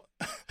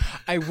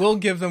 I will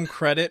give them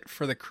credit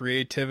for the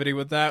creativity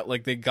with that.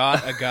 Like, they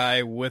got a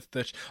guy with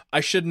the... I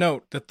should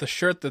note that the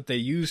shirt that they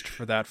used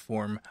for that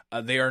form,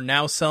 they are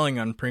now selling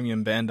on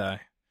Premium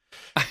Bandai.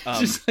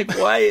 Just like,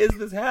 why is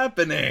this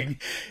happening?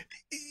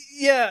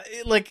 Yeah,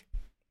 like,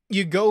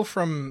 you go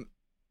from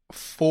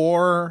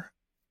four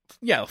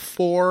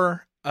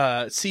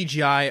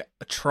CGI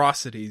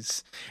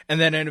atrocities, and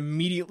then it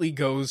immediately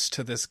goes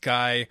to this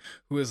guy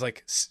who is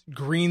like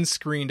green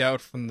screened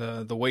out from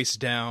the waist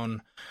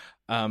down,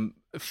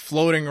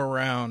 floating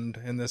around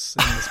in this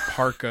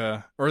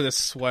parka or this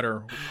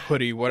sweater,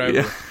 hoodie, whatever.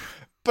 Yeah.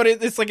 But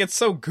it's like, it's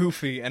so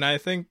goofy, and I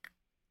think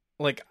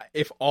like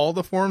if all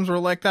the forms were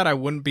like that, I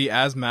wouldn't be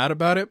as mad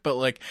about it. But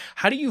like,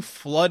 how do you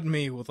flood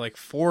me with like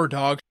 4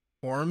 dog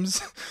forms,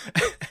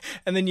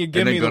 and then you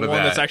give me the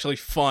one that's actually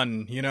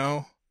fun, you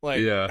know?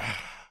 Like, yeah,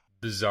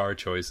 bizarre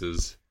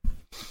choices.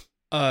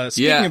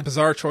 Speaking of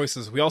bizarre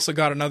choices, we also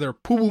got another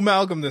Poo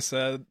Amalgam these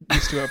 2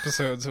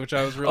 episodes, which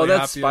I was really happy about. Oh,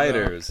 that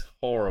spider is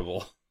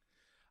horrible.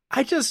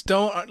 I just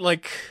don't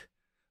like.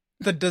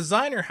 The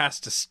designer has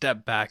to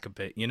step back a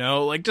bit, you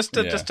know, like just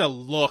to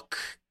look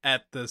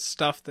at the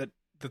stuff that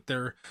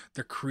they're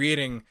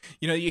creating.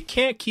 You know, you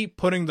can't keep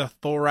putting the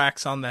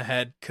thorax on the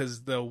head,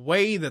 because the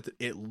way that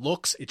it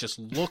just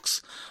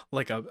looks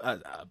like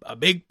a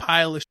big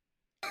pile of.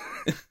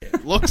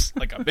 It looks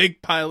like a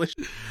big pile of.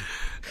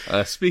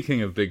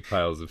 Speaking of big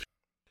piles of,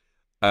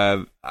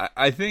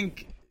 I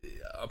think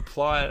a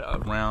plot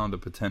around a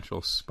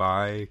potential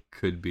spy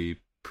could be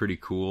pretty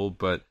cool,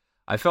 but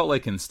I felt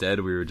like instead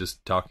we were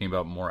just talking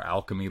about more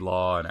alchemy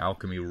law and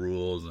alchemy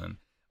rules, and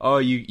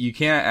you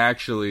can't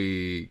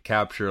actually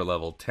capture a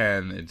level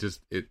 10. It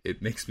just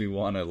it makes me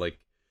want to like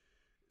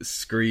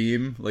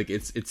scream. Like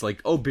it's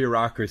like, oh,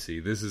 bureaucracy.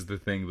 This is the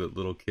thing that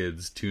little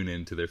kids tune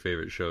into their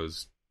favorite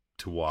shows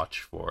to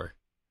watch for.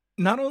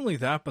 Not only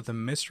that, but the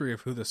mystery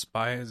of who the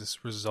spy is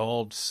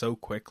resolved so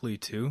quickly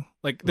too.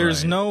 Like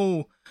there's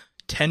no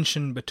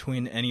tension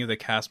between any of the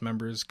cast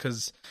members,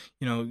 because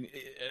you know.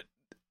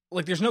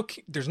 Like there's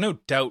no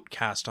doubt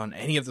cast on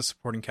any of the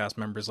supporting cast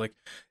members. Like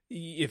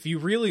if you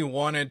really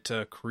wanted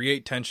to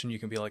create tension, you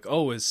can be like,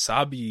 oh, is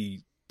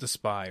Sabi the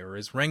spy, or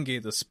is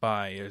Renge the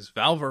spy, is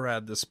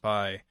Valvarad the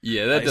spy?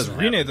 Yeah, that doesn't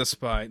happen. Is Rine the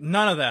spy?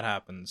 None of that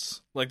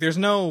happens. Like there's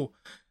no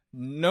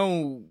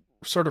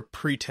sort of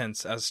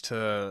pretense as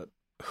to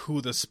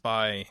who the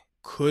spy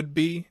could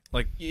be.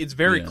 Like it's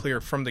very clear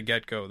from the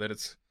get-go that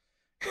it's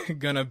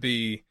gonna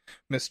be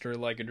Mr.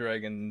 Like a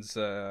Dragon's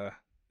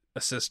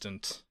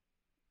assistant.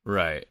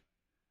 Right.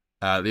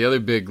 The other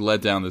big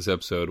letdown this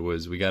episode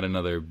was we got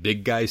another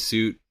big guy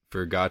suit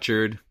for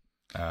Gotchard.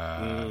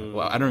 Well,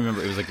 I don't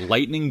remember. It was like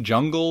Lightning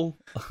Jungle.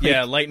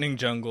 Yeah, Lightning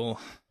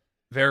Jungle.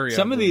 Very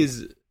Some ugly. of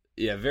these,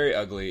 very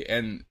ugly.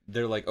 And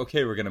they're like,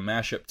 okay, we're going to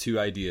mash up 2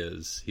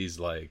 ideas. He's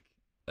like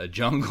a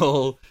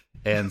jungle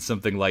and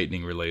something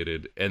lightning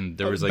related. And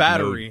there was like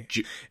battery.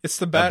 It's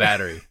the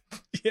battery.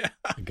 Yeah.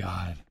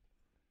 God.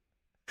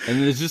 And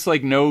there's just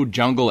like no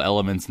jungle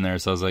elements in there,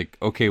 so I was like,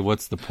 okay,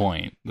 what's the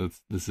point?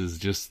 This is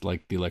just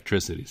like the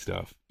electricity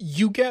stuff.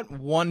 You get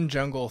one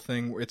jungle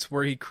thing. It's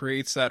where he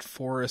creates that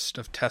forest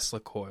of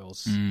Tesla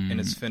coils in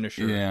his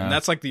finisher, and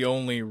that's like the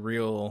only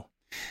real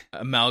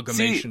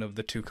amalgamation of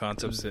the 2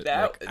 concepts that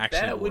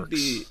actually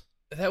works.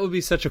 That would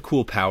be such a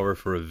cool power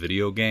for a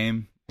video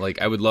game.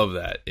 Like I would love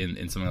that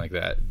in something like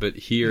that. But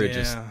here it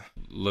just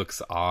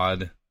looks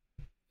odd.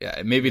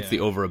 Yeah, maybe it's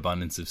the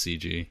overabundance of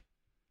CG.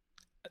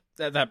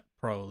 That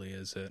probably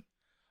is it.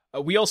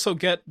 We also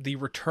get the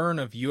return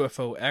of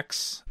UFO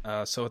X.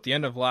 So at the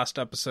end of last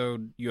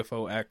episode,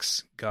 UFO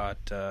X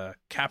got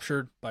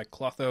captured by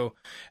Clotho,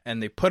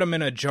 and they put him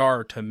in a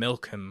jar to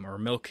milk him, or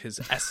milk his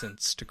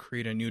essence to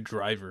create a new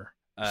driver.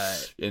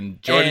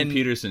 And Jordan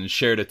Peterson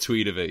shared a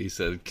tweet of it. He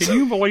said, "Can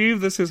you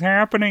believe this is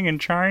happening in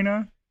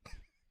China?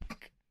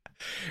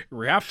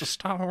 We have to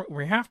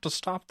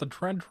stop the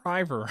dread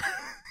driver."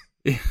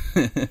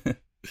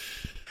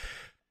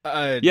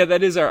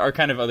 That is our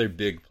kind of other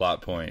big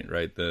plot point,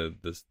 right?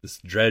 This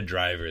dread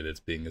driver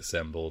that's being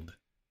assembled.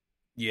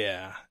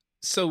 Yeah.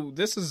 So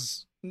this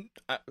is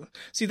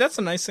see, that's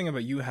the nice thing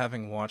about you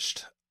having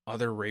watched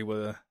other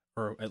Reiwa,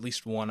 or at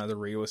least one other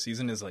Reiwa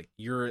season, is like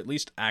you're at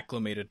least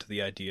acclimated to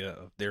the idea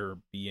of there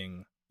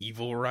being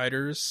evil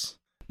riders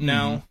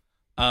now.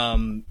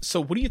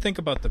 So what do you think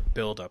about the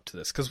build up to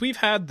this? Because we've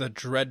had the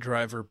dread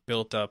driver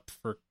built up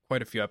for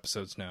quite a few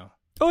episodes now.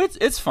 Oh,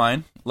 it's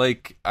fine.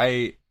 Like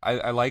I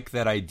like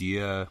that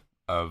idea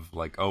of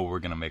like, oh, we're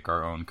gonna make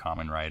our own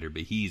Kamen Rider,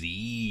 but he's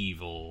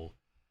evil.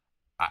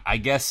 I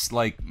guess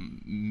like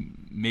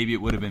maybe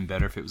it would have been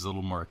better if it was a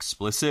little more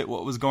explicit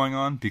what was going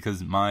on,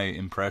 because my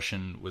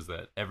impression was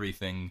that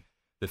everything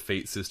the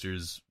Fate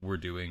Sisters were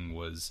doing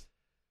was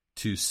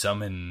to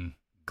summon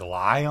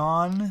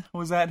Glion.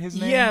 Was that his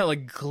name? Yeah,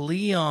 like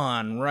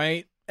Glion,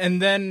 right?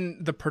 And then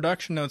the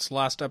production notes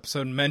last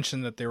episode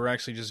mentioned that they were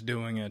actually just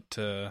doing it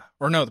the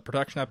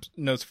production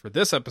notes for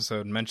this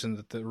episode mentioned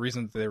that the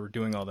reason that they were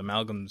doing all the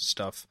amalgam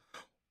stuff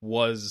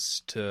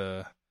was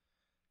to,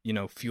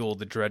 fuel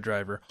the dread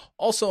driver.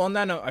 Also, on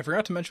that note, I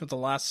forgot to mention with the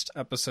last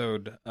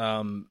episode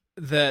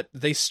that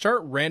they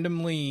start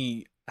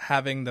randomly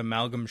having the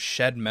amalgam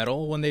shed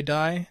metal when they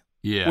die.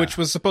 Yeah. Which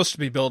was supposed to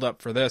be build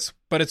up for this,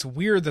 but it's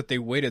weird that they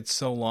waited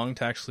so long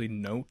to actually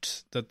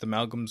note that the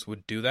amalgams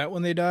would do that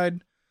when they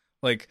died.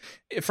 Like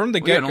from the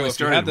get-go, only if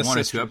you had started the 1 or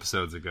sister, 2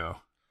 episodes ago.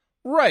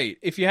 Right.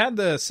 If you had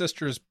the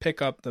sisters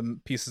pick up the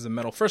pieces of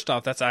metal, first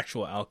off, that's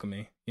actual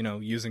alchemy,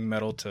 using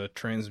metal to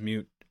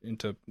transmute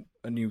into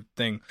a new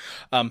thing.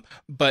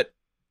 But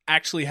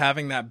actually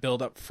having that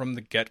build up from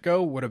the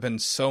get-go would have been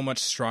so much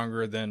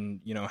stronger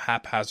than,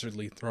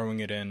 haphazardly throwing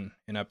it in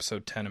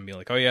episode 10 and be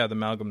like, oh yeah, the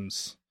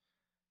amalgams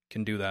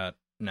can do that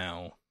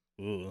now.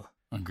 Ugh.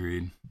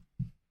 Agreed.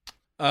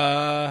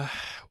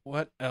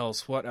 What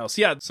else?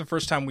 Yeah, it's the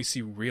first time we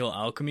see real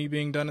alchemy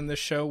being done in this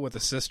show with the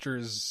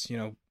sisters,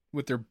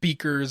 with their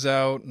beakers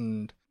out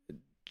and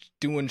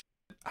doing.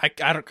 I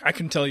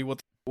can tell you what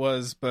it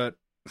was, but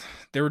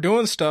they were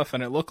doing stuff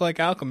and it looked like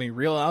alchemy,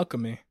 real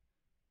alchemy.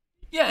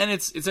 Yeah, and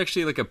it's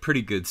actually like a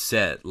pretty good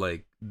set.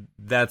 Like,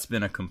 that's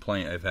been a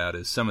complaint I've had,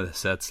 is some of the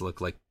sets look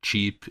like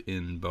cheap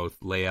in both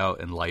layout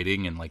and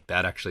lighting, and like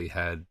that actually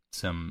had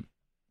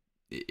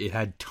it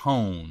had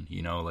tone,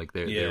 like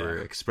they were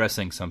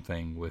expressing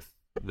something with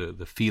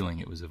the feeling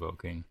it was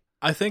evoking.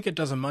 I think it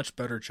does a much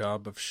better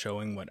job of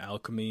showing what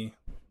alchemy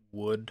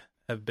would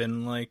have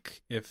been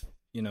like if,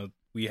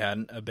 we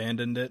hadn't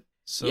abandoned it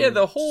so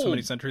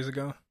many centuries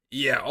ago.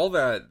 Yeah, all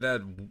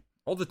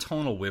the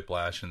tonal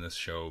whiplash in this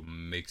show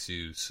makes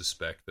you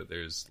suspect that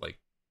there's like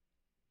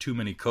too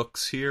many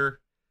cooks here,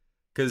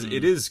 because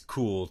it is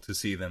cool to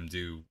see them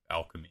do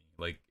alchemy.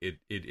 Like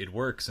it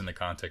works in the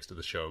context of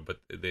the show, but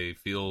they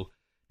feel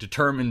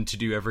determined to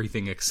do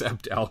everything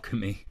except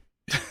alchemy.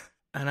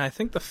 And I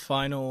think the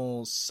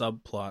final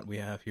subplot we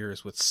have here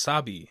is with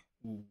Sabi,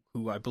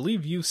 who I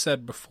believe you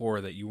said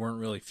before that you weren't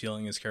really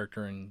feeling his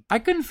character. And I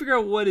couldn't figure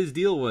out what his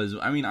deal was.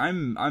 I mean,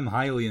 I'm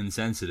highly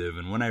insensitive,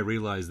 and when I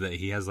realized that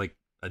he has like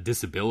a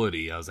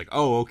disability, I was like,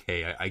 oh,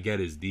 okay, I get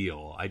his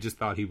deal. I just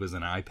thought he was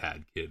an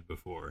iPad kid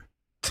before.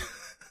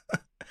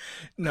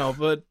 No,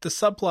 but the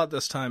subplot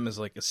this time is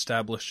like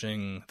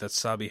establishing that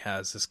Sabi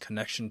has this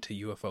connection to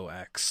UFO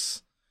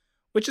X,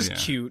 which is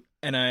cute,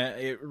 and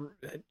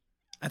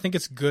I think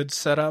it's good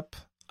setup,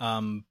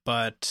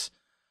 but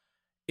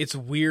it's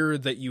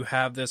weird that you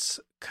have this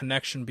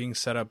connection being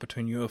set up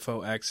between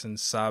UFO X and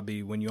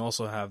Sabi when you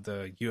also have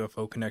the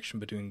UFO connection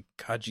between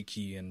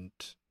Kajiki and,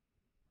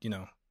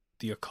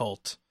 the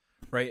occult,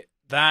 right?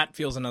 That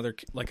feels another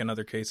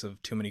case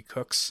of too many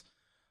cooks,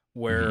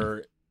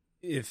 where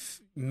if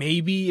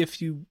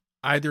you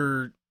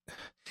either,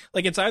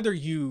 like, it's either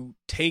you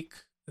take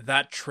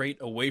that trait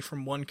away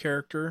from one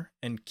character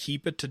and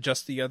keep it to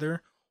just the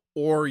other,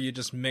 or you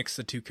just mix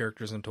the two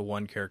characters into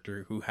one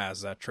character who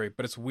has that trait.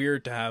 But it's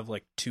weird to have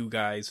like two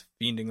guys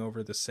fiending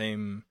over the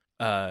same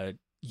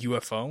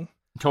UFO.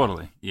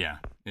 Totally, yeah.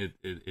 It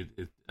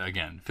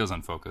again feels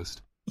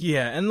unfocused.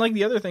 Yeah, and like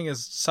the other thing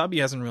is Sabi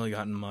hasn't really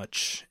gotten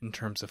much in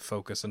terms of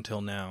focus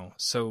until now.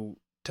 So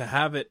to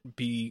have it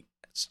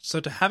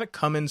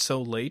come in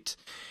so late,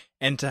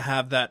 and to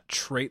have that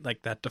trait,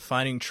 like that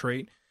defining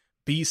trait,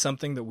 be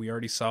something that we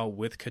already saw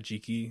with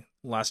Kajiki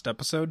last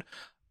episode,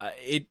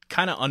 it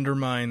kind of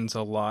undermines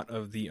a lot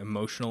of the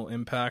emotional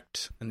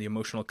impact and the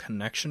emotional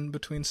connection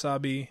between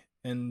Sabi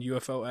and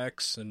UFO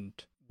X and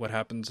what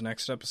happens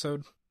next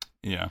episode.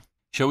 Yeah.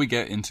 Shall we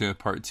get into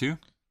part 2?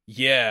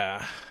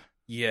 Yeah.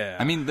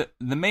 I mean,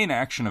 the main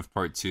action of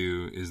part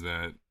 2 is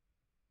that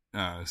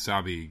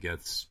Sabi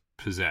gets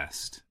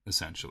possessed,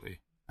 essentially.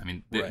 I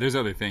mean, there's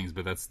other things,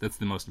 but that's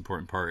the most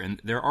important part.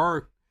 And there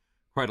are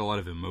quite a lot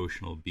of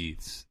emotional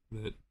beats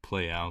that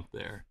play out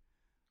there.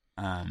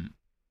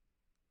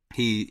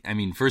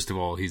 First of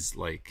all,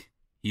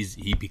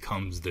 he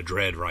becomes the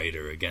Dread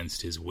Rider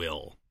against his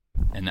will,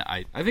 and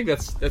I think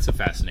that's a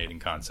fascinating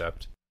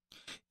concept.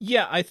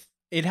 Yeah,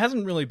 it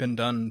hasn't really been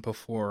done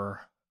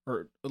before,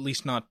 or at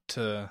least not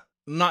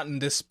in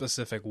this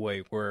specific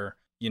way. Where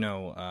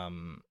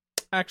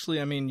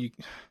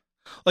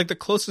like the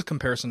closest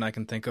comparison I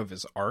can think of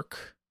is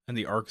Arc and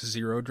the Arc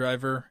Zero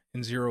driver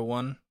in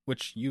 01,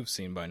 which you've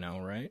seen by now,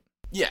 right?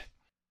 Yeah.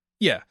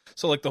 Yeah,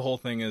 so like the whole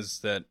thing is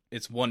that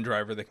it's one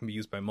driver that can be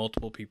used by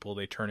multiple people.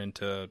 They turn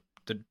into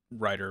the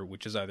rider,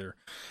 which is either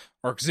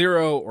Arc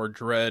Zero or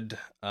Dread.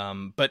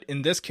 But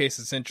in this case,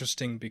 it's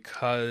interesting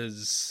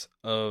because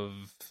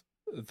of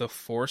the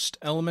forced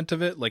element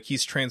of it. Like,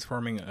 he's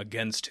transforming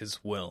against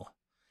his will.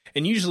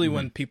 And usually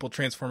when people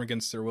transform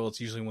against their will,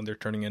 it's usually when they're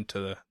turning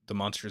into the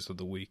monsters of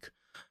the week.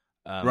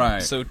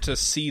 Right. So to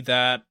see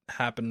that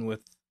happen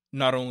with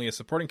not only a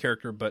supporting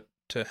character, but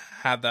to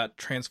have that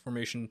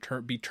transformation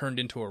be turned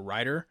into a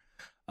rider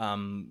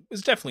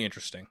is definitely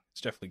interesting.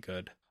 It's definitely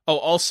good. Oh,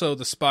 also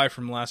the spy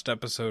from last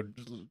episode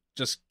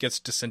just gets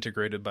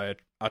disintegrated by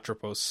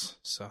Atropos.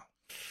 So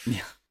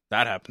yeah,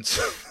 that happens.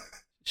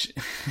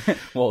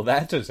 Well,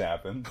 that just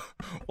happened.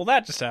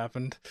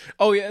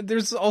 Oh yeah,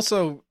 there's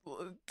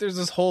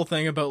this whole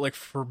thing about like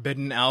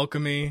forbidden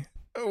alchemy,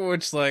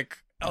 which like,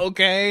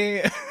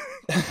 okay.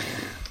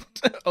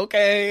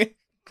 Okay.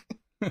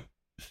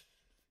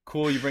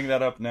 Cool, you bring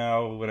that up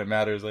now when it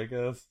matters, I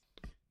guess.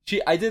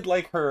 I did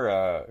like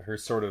her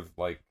sort of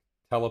like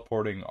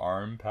teleporting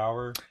arm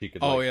power. She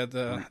could.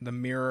 The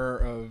mirror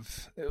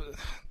of.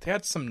 They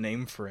had some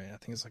name for it. I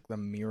think it's like the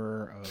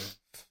mirror of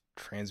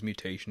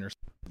transmutation or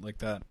something like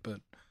that. But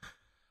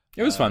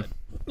It was fun.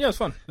 Yeah, it was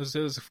fun. It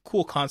was a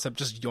cool concept,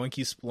 just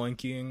yoinky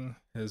sploinkying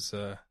his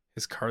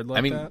card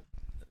like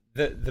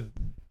that.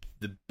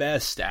 The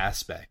best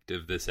aspect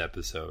of this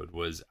episode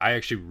was I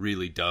actually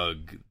really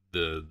dug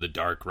the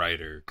Dark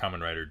Rider,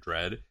 Kamen Rider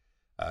Dread.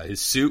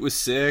 His suit was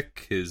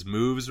sick. His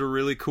moves were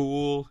really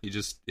cool.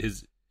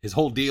 His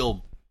whole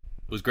deal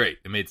was great.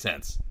 It made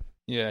sense.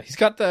 Yeah, he's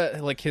got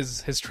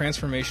his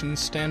transformation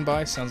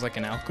standby sounds like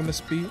an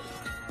Alchemist beat.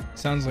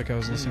 Sounds like I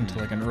was listening to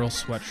like an Earl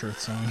Sweatshirt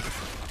song.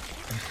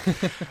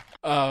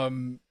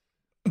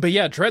 But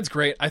yeah, Dread's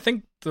great. I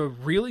think the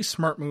really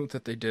smart move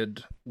that they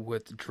did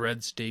with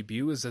Dread's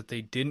debut is that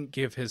they didn't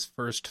give his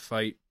first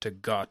fight to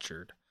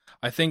Gotchard.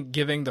 I think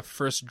giving the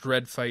first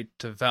Dread fight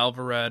to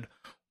Valvarad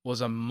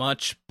was a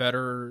much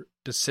better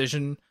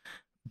decision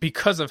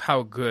because of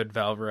how good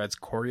Valvarad's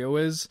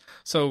choreo is.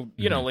 So,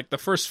 you know, like the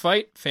first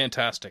fight,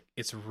 fantastic.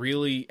 It's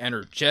really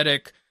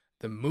energetic.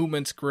 The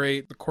movement's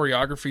great. The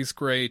choreography's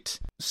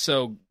great.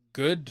 So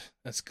good.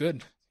 That's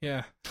good.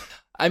 Yeah.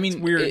 I mean,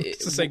 it's weird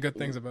to say good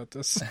things about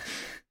this.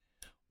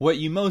 What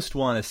you most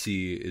want to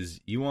see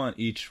is you want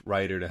each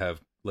rider to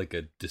have like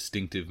a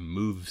distinctive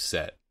move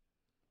set.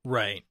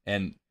 Right.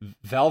 And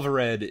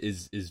Valvarad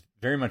is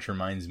very much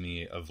reminds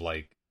me of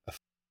like a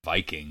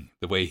Viking,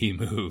 the way he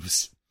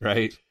moves,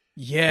 right?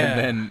 Yeah.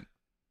 And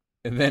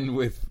then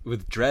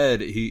with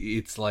Dread,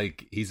 it's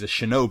like he's a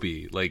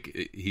shinobi.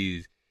 Like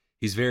he's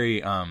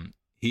very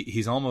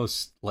he's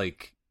almost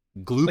like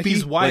gloopy. Like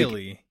he's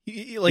wily.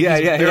 He's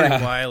very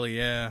wily,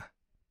 yeah.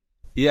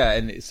 Yeah,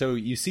 and so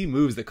you see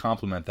moves that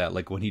complement that,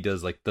 like when he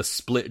does like the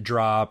split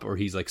drop, or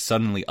he's like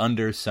suddenly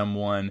under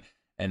someone,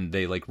 and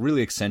they like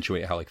really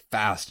accentuate how like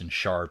fast and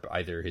sharp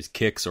either his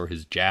kicks or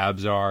his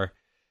jabs are.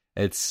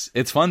 It's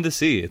fun to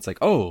see. It's like,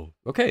 oh,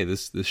 okay,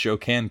 this show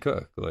can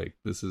cook. Like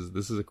this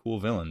is a cool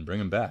villain. Bring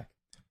him back.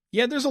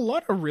 Yeah, there's a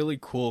lot of really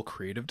cool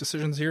creative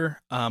decisions here.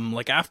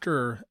 Like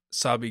after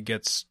Sabi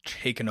gets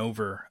taken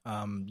over,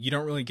 you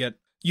don't really get.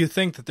 You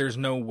think that there's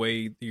no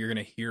way that you're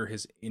going to hear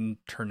his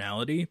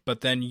internality,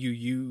 but then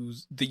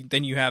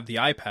you have the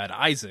iPad,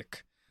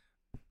 Isaac,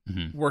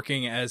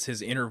 working as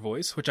his inner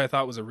voice, which I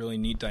thought was a really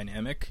neat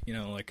dynamic, you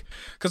know, like,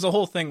 because the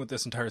whole thing with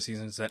this entire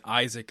season is that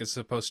Isaac is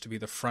supposed to be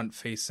the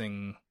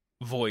front-facing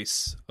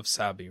voice of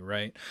Sabi,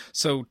 right?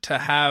 So to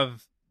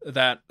have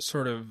that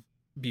sort of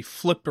be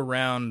flipped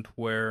around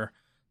where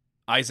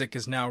Isaac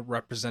is now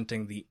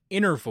representing the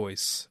inner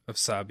voice of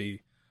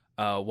Sabi,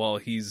 while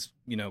he's,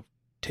 you know,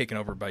 taken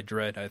over by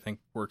Dread, I think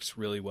works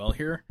really well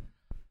here.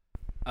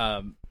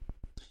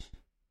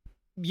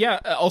 Yeah,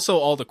 also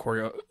all the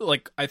choreo,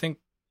 like I think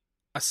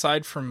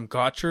aside from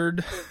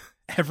Gotchard,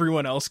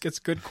 everyone else gets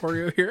good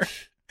choreo here.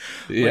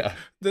 Yeah.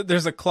 Like,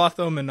 there's a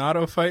Clotho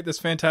Minato fight that's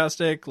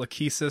fantastic.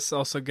 Lachesis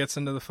also gets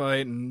into the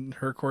fight and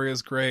her choreo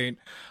is great.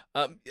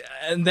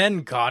 And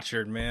then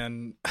Gotchard,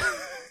 man.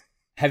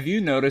 Have you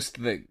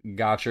noticed that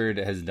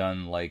Gotchard has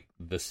done like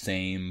the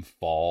same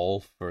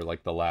fall for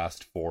like the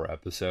last 4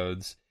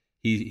 episodes?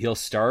 He'll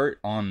start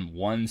on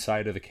one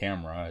side of the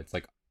camera. It's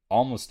like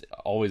almost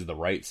always the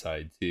right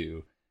side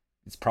too.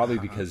 It's probably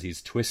because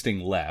he's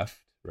twisting left,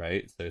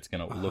 right? So it's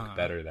gonna look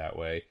better that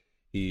way.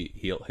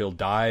 He'll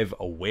dive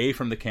away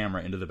from the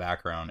camera into the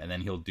background, and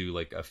then he'll do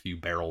like a few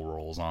barrel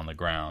rolls on the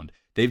ground.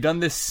 They've done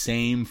this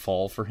same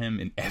fall for him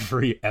in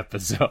every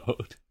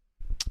episode.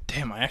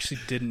 Damn, I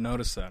actually didn't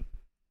notice that.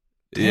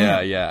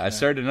 Yeah. I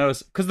started to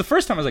notice, because the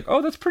first time I was like,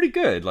 oh, that's pretty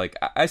good. Like,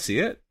 I see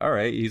it. All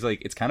right. He's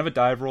like, it's kind of a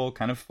dive roll,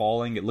 kind of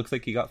falling. It looks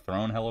like he got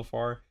thrown hella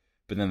far.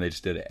 But then they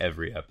just did it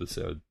every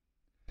episode.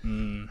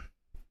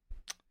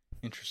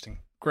 Interesting.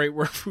 Great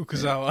work,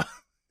 Fukuzawa.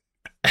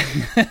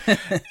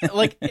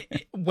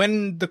 Like,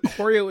 when the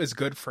choreo is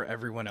good for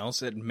everyone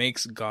else, it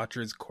makes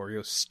Gotchard's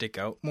choreo stick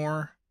out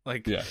more.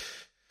 Like, yeah.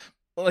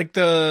 Like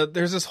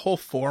there's this whole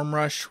form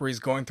rush where he's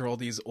going through all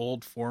these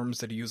old forms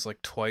that he used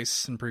like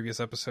twice in previous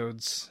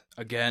episodes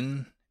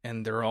again,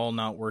 and they're all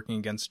not working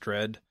against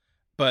Dread,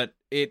 but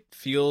it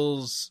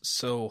feels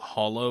so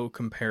hollow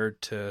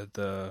compared to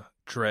the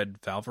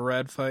Dread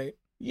Valvarad fight.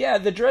 Yeah,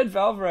 the Dread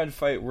Valvarad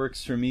fight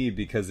works for me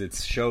because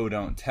it's show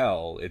don't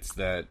tell. It's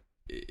that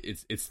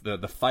it's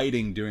the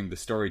fighting doing the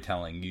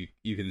storytelling.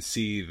 You can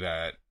see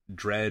that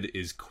Dread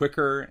is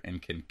quicker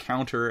and can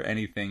counter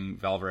anything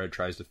Valvarad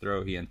tries to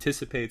throw. He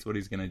anticipates what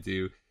he's going to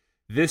do.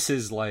 This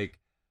is like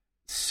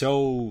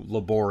so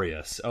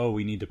laborious. Oh,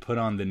 we need to put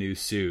on the new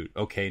suit.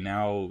 Okay,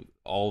 now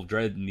all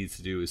Dread needs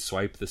to do is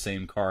swipe the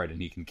same card and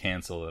he can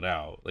cancel it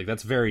out. Like,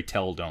 that's very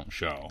tell don't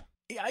show.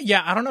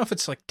 Yeah, I don't know if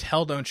it's like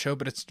tell don't show,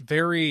 but it's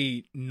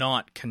very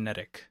not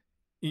kinetic.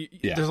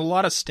 Yeah. There's a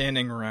lot of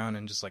standing around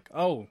and just like,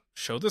 oh,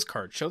 show this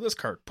card,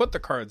 put the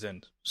cards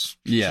in.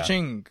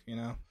 Ching, you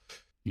know.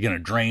 You're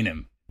gonna drain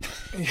him.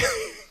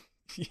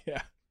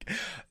 Yeah.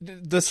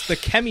 The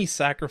Kemi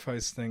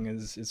sacrifice thing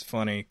is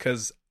funny,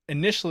 because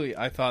initially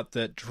I thought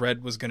that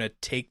Dread was gonna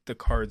take the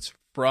cards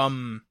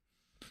from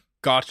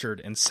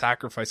Gotchard and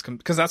sacrifice them,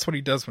 because that's what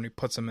he does when he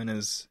puts them in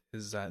his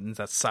in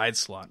that side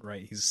slot,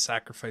 right? He's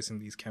sacrificing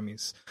these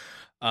Kemis.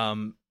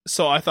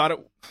 So I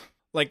thought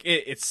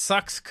it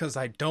sucks because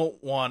I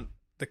don't want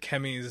the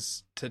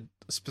chemis to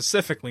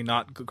specifically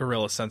not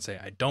Gorilla Sensei.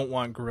 I don't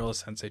want Gorilla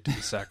Sensei to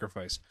be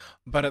sacrificed.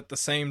 But at the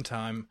same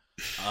time,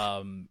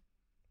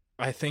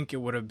 I think it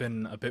would have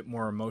been a bit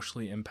more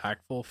emotionally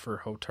impactful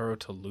for Hotaru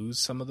to lose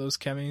some of those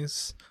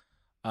chemis.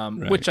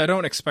 Which I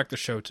don't expect the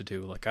show to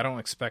do. Like, I don't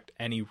expect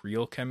any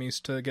real chemis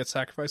to get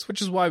sacrificed,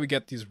 which is why we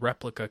get these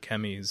replica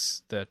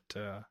chemis that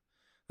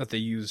they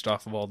used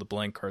off of all the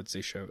blank cards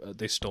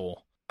they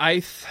stole.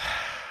 I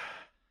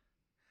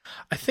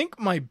think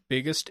my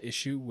biggest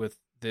issue with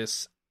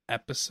this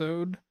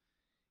episode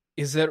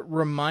is that it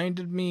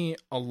reminded me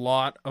a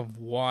lot of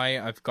why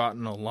I've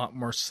gotten a lot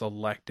more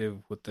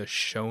selective with the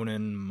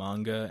shonen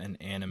manga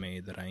and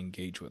anime that I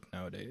engage with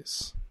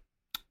nowadays.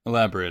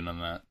 Elaborate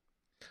on that.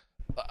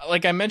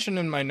 Like I mentioned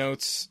in my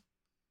notes,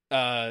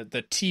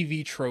 the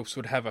TV tropes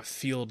would have a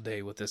field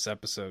day with this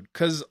episode.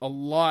 Because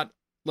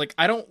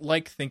I don't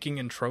like thinking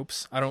in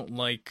tropes. I don't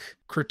like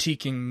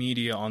critiquing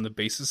media on the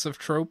basis of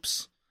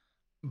tropes.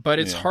 But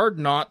it's hard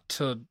not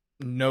to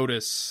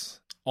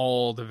notice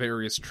all the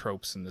various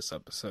tropes in this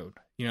episode.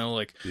 You know,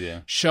 like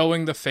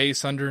showing the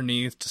face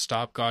underneath to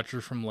stop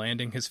Gotcher from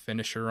landing his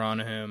finisher on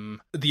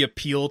him. The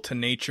appeal to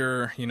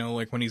nature, you know,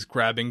 like when he's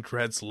grabbing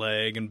Dread's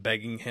leg and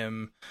begging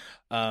him.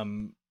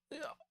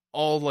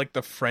 All like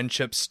the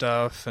friendship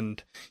stuff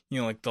and, you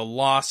know, like the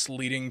loss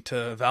leading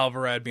to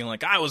Valvarad being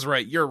like, I was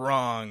right, you're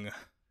wrong,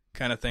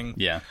 kind of thing.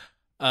 Yeah.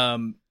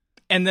 And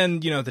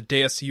then, you know, the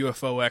Deus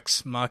UFO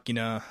Ex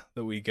Machina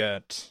that we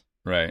get.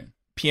 Right.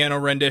 Piano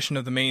rendition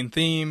of the main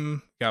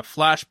theme. Got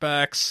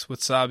flashbacks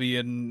with Sabi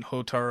and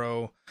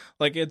Hotaru.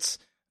 Like, it's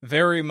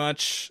very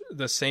much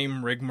the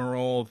same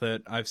rigmarole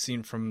that I've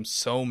seen from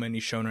so many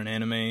shonen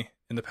anime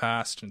in the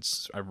past, and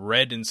I've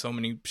read in so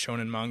many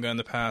shonen manga in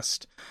the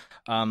past.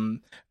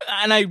 And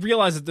I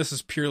realize that this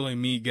is purely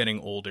me getting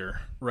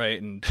older,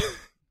 right? And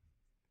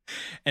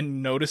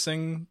and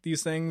noticing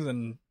these things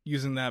and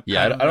using that.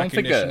 Yeah, I don't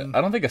think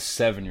a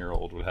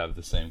 7-year-old would have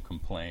the same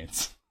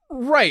complaints.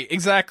 Right,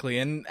 exactly,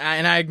 and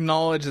I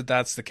acknowledge that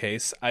that's the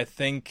case. I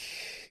think,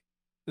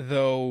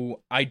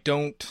 though, I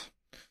don't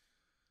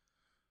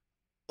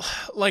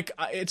like.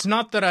 It's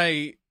not that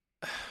I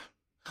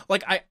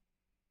like.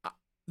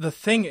 The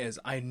thing is,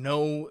 I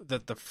know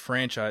that the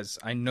franchise,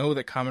 I know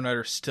that Kamen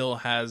Rider still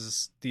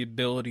has the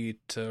ability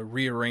to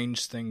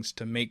rearrange things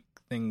to make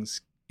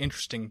things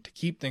interesting, to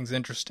keep things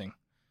interesting,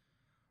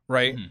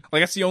 right? Mm-hmm.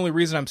 Like, that's the only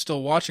reason I'm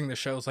still watching the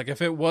show. Is like,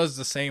 if it was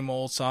the same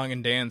old song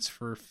and dance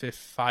for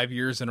 5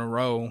 years in a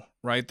row,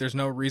 right, there's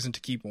no reason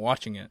to keep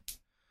watching it,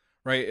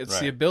 right?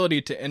 It's the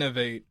ability to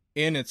innovate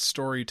in its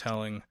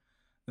storytelling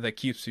that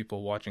keeps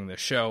people watching the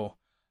show.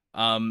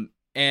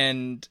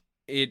 And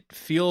it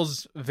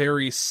feels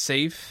very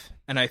safe,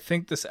 and I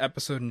think this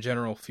episode in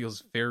general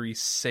feels very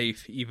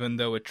safe, even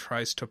though it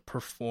tries to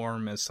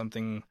perform as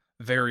something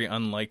very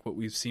unlike what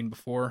we've seen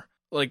before.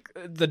 Like,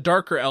 the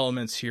darker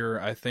elements here,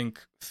 I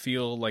think,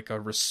 feel like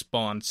a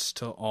response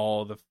to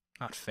all the,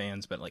 not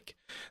fans, but like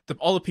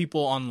all the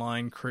people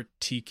online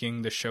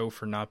critiquing the show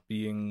for not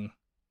being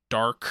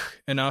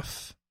dark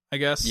enough, I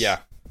guess. Yeah.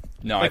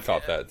 No, like, I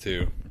thought that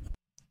too.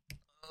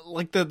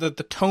 Like,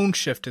 the tone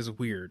shift is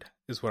weird,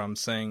 is what I'm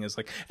saying. Is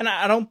like, and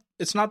I don't,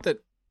 it's not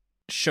that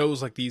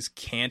shows like these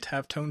can't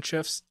have tone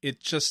shifts.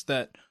 It's just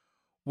that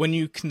when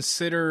you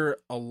consider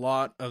a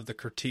lot of the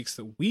critiques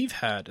that we've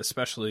had,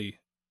 especially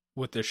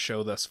with this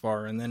show thus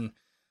far, and then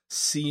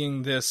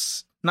seeing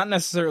this, not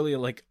necessarily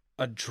like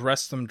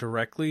address them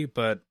directly,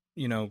 but,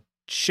 you know,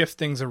 shift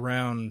things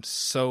around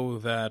so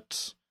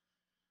that,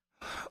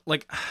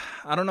 like,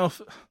 I don't know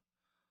if,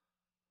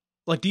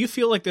 like, do you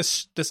feel like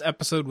this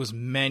episode was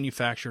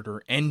manufactured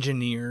or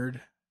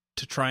engineered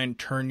to try and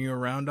turn you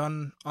around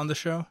on the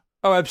show?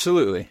 Oh,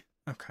 absolutely.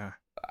 Okay.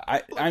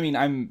 I mean,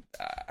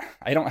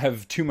 I don't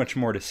have too much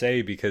more to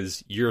say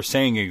because you're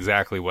saying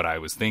exactly what I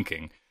was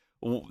thinking.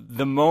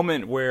 The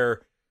moment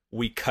where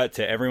we cut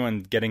to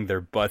everyone getting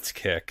their butts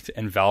kicked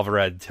and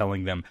Valvarad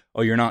telling them,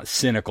 "Oh, you're not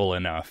cynical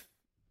enough,"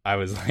 I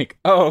was like,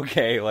 "Oh,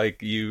 okay, like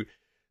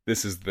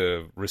this is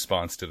the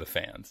response to the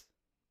fans."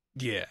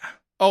 Yeah.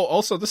 Oh,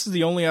 also, this is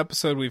the only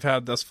episode we've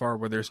had thus far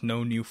where there's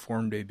no new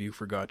form debut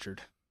for Gotchard.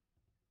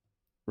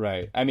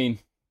 Right. I mean,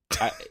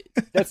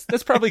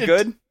 that's probably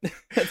good.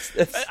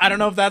 I don't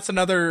know if that's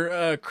another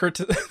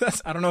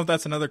I don't know if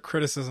that's another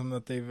criticism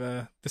that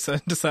they've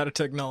decided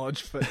to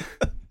acknowledge, but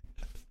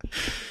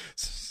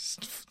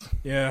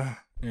yeah.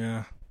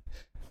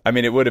 I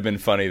mean, it would have been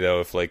funny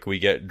though if like we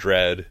get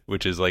Dread,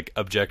 which is like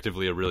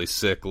objectively a really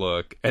sick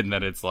look, and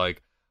then it's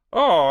like,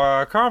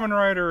 oh, Kamen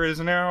Rider is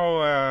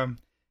now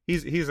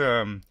he's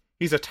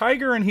a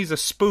tiger and he's a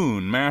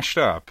spoon mashed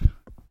up.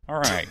 All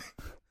right.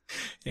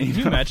 Can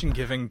you imagine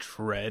giving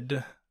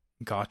Dread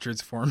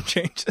Gotchard's form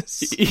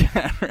changes?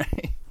 Yeah,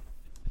 right.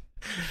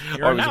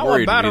 You're now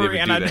a battery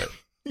in a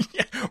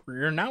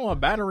you're now a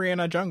battery in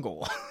a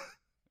jungle.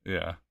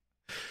 Yeah.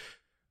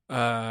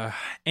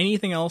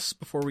 Anything else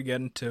before we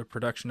get into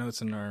production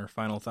notes and our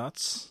final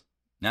thoughts?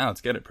 Now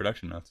let's get it.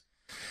 Production notes.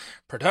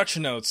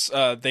 Production notes.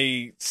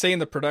 They say in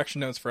the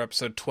production notes for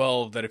episode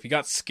 12 that if you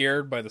got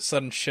scared by the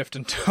sudden shift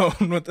in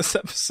tone with this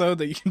episode,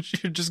 that you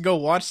should just go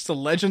watch the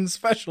Legend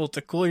special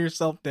to cool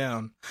yourself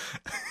down.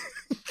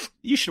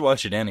 You should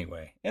watch it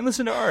anyway and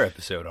listen to our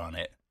episode on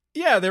it.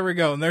 Yeah, there we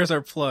go. And there's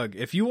our plug.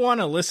 If you want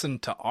to listen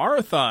to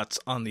our thoughts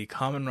on the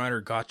Kamen Rider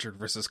Gotchard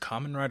versus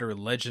Kamen Rider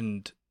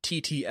Legend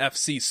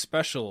TTFC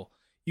special,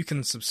 you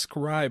can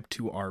subscribe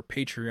to our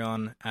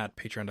Patreon at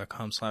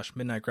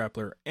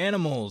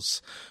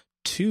patreon.com/midnightgrappleranimals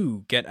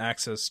to get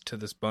access to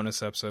this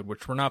bonus episode,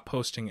 which we're not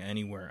posting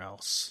anywhere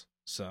else.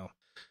 So,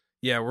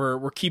 yeah,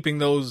 we're keeping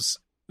those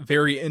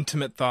very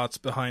intimate thoughts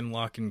behind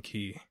lock and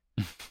key.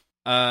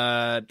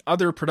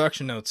 Other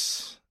production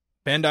notes.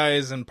 Bandai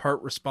is in part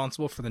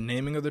responsible for the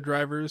naming of the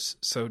drivers,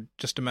 so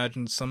just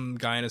imagine some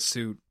guy in a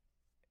suit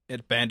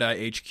at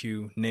Bandai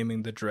HQ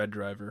naming the Dread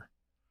driver.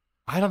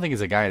 I don't think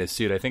it's a guy in a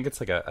suit. I think it's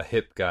like a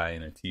hip guy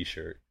in a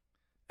t-shirt.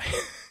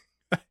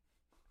 A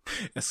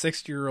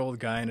 60-year-old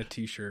guy in a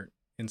t-shirt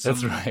in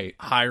some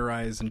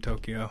high-rise in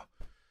Tokyo.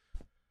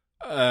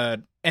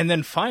 And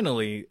then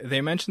finally,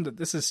 they mentioned that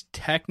this is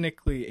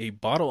technically a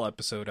bottle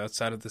episode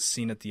outside of the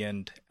scene at the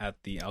end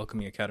at the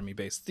Alchemy Academy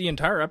base. The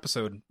entire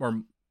episode,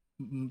 or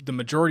the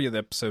majority of the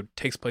episode,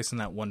 takes place in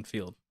that one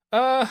field.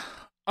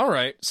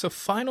 Alright, so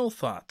final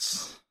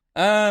thoughts.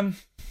 Yeah,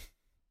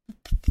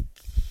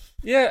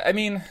 I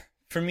mean,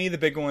 for me, the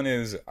big one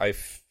is I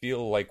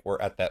feel like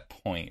we're at that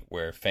point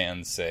where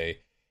fans say,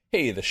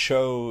 hey, the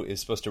show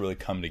is supposed to really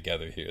come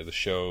together here. The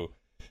show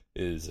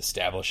is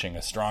establishing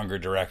a stronger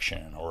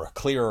direction or a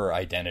clearer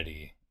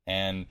identity.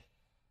 And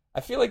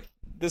I feel like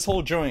this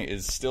whole joint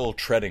is still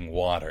treading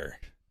water.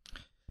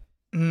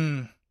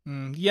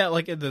 Yeah,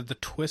 like the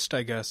twist,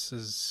 I guess,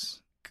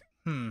 is...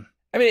 I mean,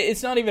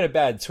 it's not even a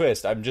bad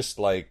twist. I'm just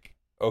like,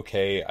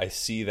 okay, I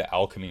see the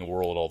alchemy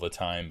world all the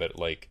time, but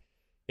like,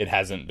 it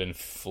hasn't been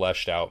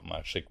fleshed out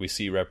much. Like, we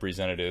see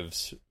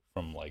representatives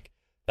from like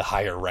the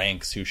higher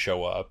ranks who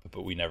show up,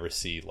 but we never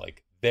see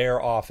like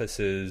their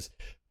offices.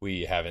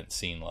 We haven't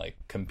seen like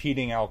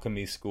competing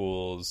alchemy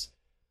schools.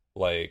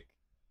 Like,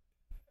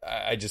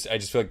 I just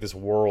feel like this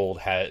world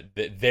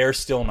they're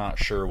still not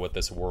sure what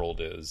this world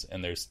is,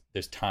 and there's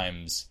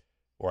times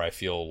where I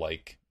feel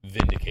like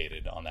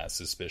vindicated on that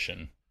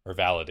suspicion or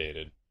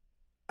validated.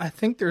 I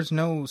think there's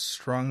no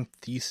strong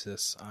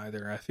thesis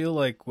either. I feel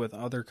like with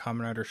other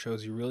Kamen Rider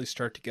shows, you really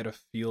start to get a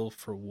feel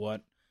for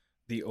what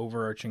the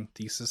overarching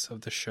thesis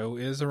of the show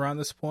is around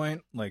this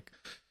point. Like,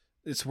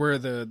 it's where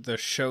the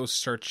show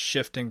starts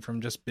shifting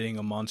from just being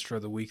a Monster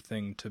of the Week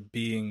thing to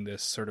being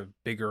this sort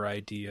of bigger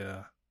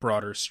idea,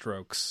 broader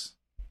strokes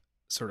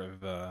sort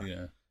of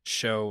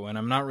show. And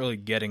I'm not really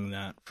getting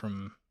that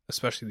from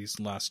especially these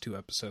last two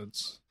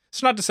episodes.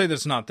 It's not to say that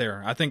it's not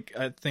there. I think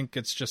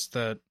it's just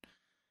that,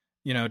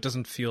 you know, it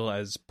doesn't feel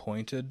as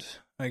pointed,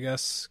 I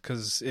guess,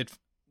 because it,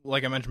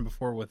 like I mentioned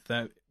before, with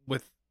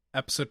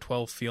episode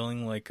 12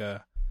 feeling like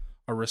a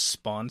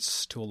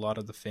response to a lot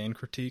of the fan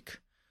critique.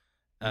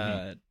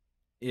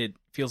 It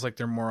feels like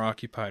they're more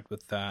occupied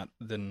with that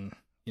than,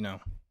 you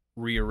know,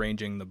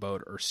 rearranging the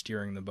boat or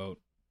steering the boat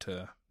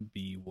to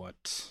be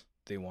what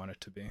they want it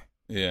to be.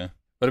 Yeah.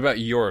 What about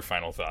your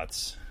final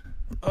thoughts?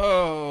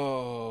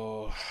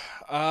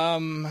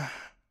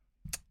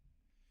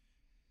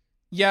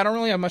 Yeah, I don't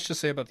really have much to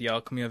say about the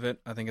alchemy of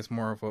it. I think it's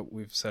more of what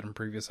we've said in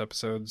previous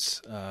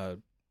episodes. I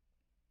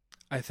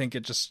think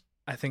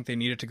they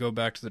needed to go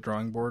back to the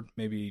drawing board,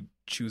 maybe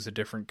choose a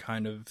different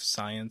kind of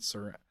science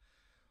or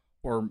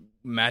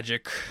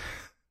magic.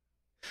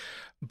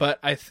 But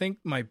I think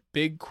my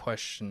big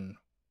question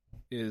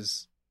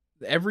is,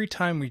 every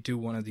time we do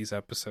one of these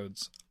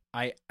episodes,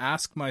 I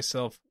ask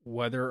myself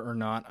whether or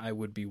not I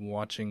would be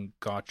watching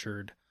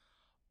Gotchard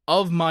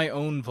of my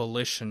own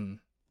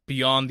volition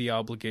beyond the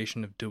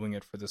obligation of doing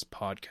it for this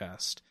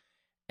podcast.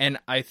 And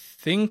I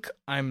think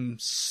I'm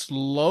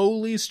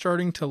slowly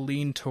starting to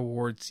lean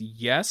towards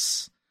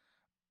yes,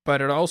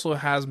 but it also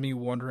has me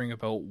wondering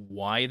about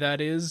why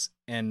that is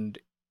and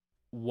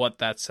what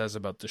that says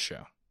about the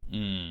show.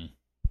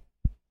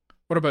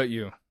 What about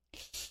you?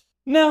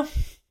 No.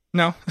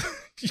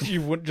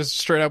 You would just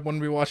straight up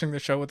wouldn't be watching the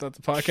show without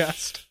the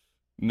podcast?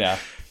 No.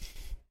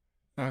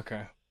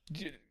 Okay.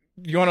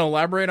 You want to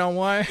elaborate on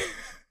why?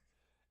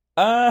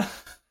 I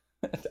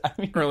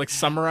mean, or like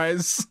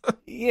summarize?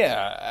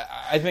 Yeah,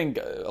 I think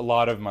a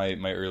lot of my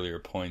earlier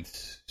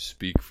points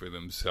speak for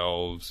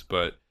themselves,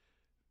 but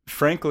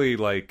frankly,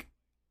 like,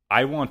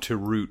 I want to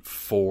root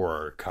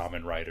for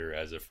Kamen Rider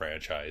as a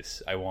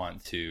franchise. I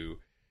want to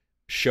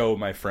show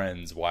my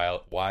friends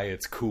why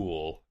it's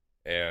cool,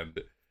 and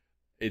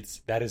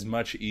that is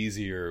much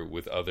easier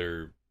with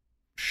other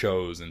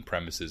shows and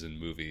premises and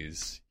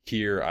movies.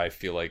 Here, I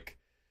feel like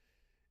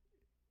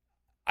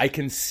I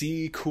can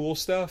see cool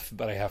stuff,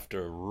 but I have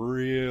to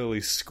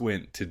really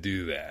squint to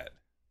do that.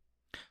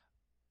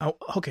 Oh,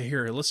 okay,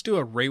 here, let's do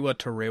a Reiwa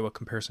to Reiwa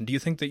comparison. Do you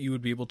think that you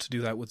would be able to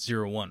do that with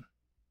 01?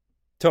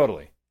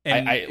 Totally.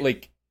 And I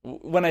like,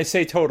 when I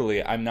say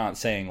totally, I'm not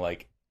saying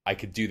like I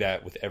could do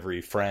that with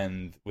every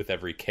friend, with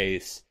every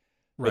case.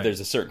 But there's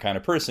a certain kind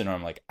of person where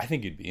I'm like, I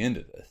think you'd be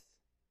into this,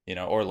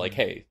 or like,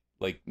 hey,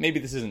 like maybe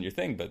this isn't your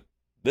thing, but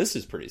this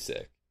is pretty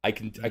sick. I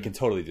can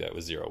totally do that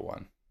with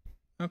 01.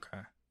 Okay.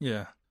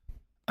 Yeah.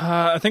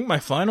 I think my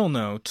final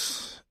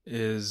note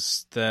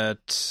is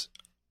that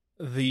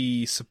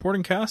the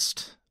supporting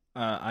cast,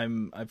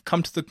 I've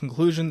come to the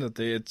conclusion that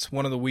it's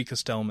one of the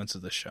weakest elements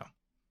of this show.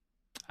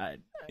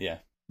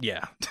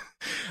 Yeah.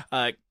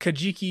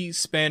 Kajiki,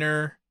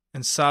 Spanner,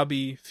 and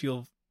Sabi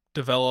feel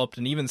developed,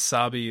 and even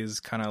Sabi is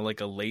kind of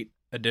like a late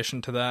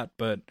addition to that,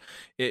 but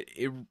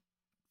it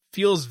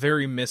feels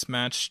very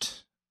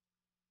mismatched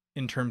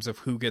in terms of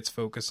who gets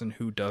focus and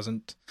who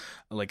doesn't.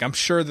 Like, I'm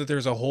sure that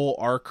there's a whole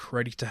arc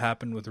ready to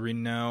happen with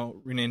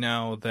Rene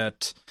now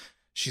that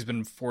she's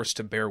been forced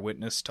to bear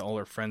witness to all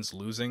her friends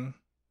losing,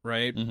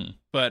 right? Mm-hmm.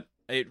 But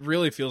it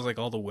really feels like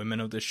all the women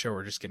of this show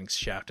are just getting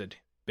shafted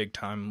big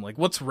time. Like,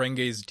 what's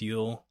Renge's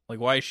deal? Like,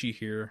 why is she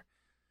here?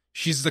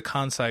 She's the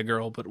Kansai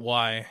girl, but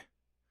why?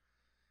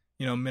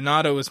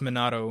 Minato is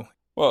Minato.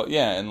 Well,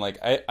 yeah, and like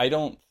I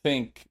don't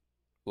think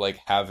like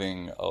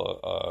having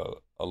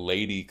a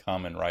lady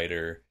Kamen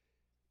Rider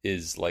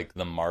is like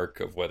the mark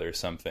of whether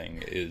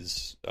something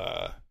is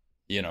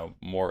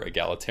more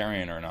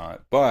egalitarian or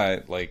not.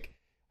 But like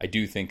I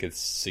do think it's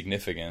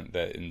significant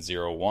that in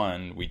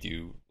 01 we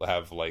do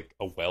have like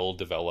a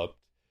well-developed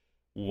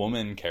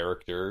woman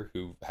character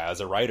who has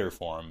a rider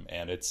form,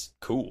 and it's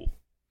cool.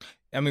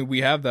 I mean,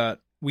 we had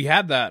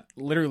that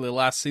literally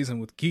last season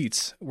with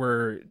Geats,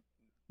 where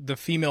the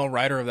female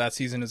writer of that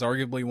season is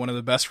arguably one of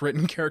the best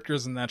written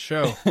characters in that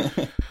show.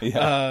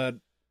 Yeah.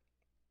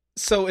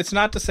 So it's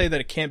not to say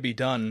that it can't be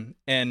done,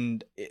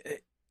 and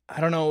I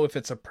don't know if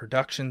it's a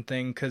production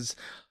thing, because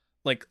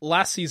like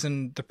last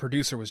season the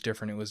producer was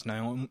different. It was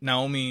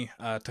Naomi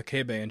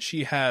Takebe, and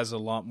she has a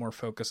lot more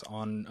focus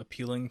on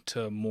appealing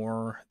to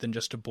more than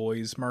just a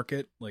boys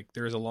market. Like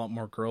there's a lot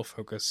more girl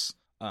focus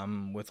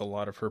with a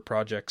lot of her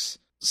projects.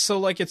 So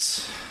like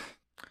it's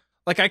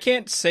like I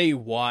can't say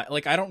why.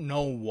 Like I don't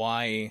know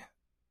why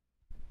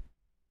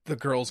the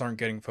girls aren't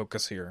getting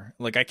focus here.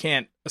 Like I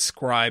can't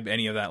ascribe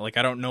any of that. Like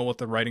I don't know what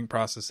the writing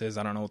process is.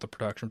 I don't know what the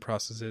production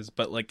process is.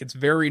 But like it's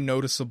very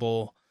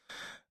noticeable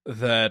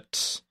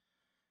that,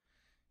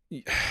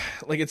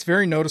 like it's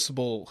very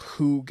noticeable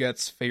who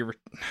gets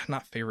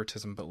not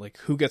favoritism, but like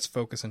who gets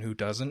focus and who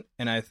doesn't.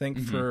 And I think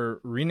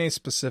for Rene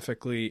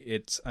specifically,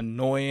 it's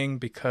annoying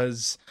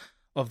because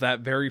of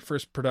that very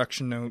first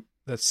production note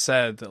that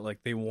said that like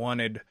they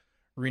wanted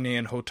Rene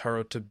and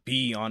Hotaru to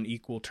be on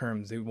equal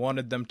terms. They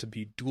wanted them to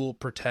be dual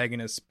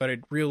protagonists, but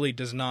it really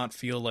does not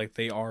feel like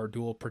they are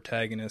dual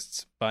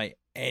protagonists by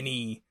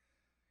any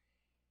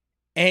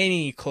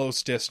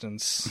close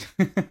distance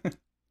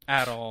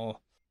at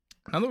all.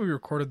 Now that we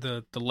recorded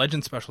the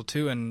Legend special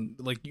too, and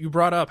like you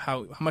brought up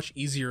how much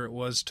easier it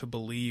was to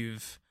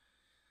believe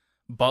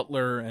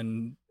Butler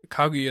and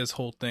Kaguya's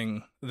whole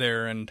thing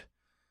there, and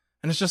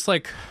it's just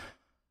like,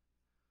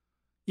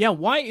 yeah,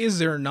 why is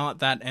there not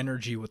that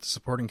energy with the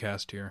supporting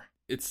cast here?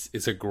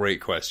 It's a great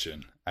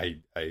question. I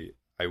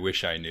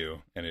wish I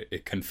knew, and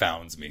it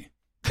confounds me.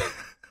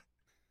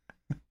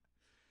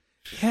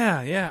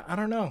 Yeah, I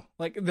don't know.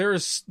 Like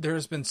there's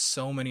been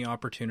so many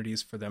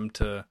opportunities for them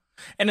to,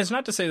 and it's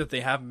not to say that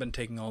they haven't been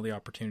taking all the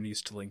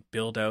opportunities to like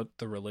build out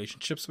the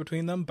relationships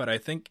between them, but I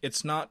think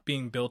it's not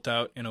being built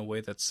out in a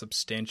way that's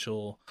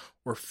substantial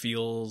or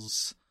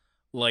feels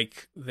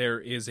like there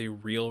is a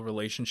real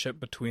relationship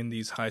between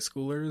these high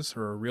schoolers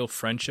or a real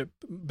friendship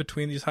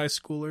between these high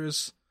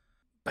schoolers.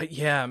 But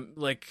yeah,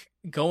 like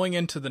going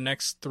into the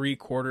next 3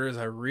 quarters,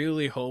 I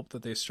really hope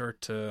that they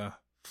start to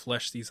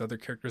flesh these other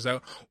characters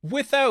out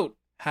without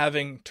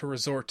having to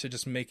resort to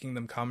just making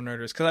them Kamen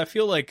Riders. Because I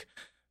feel like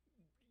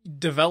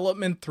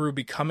development through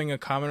becoming a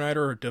Kamen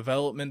Rider or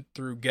development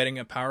through getting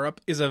a power-up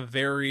is a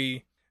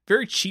very,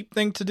 very cheap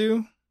thing to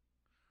do,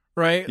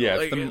 right? Yeah,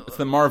 like, it's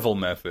the Marvel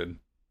method.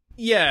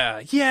 Yeah.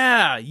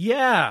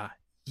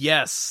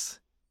 Yes.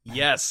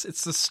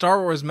 It's the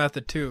Star Wars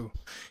method too.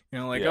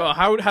 Oh,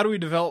 how do we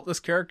develop this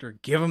character?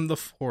 Give him the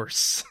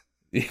Force.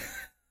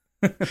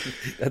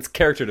 That's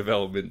character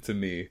development to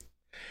me.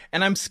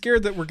 And I'm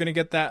scared that we're going to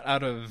get that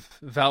out of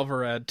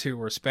Valverad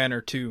too, or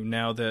Spanner too,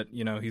 now that,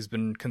 he's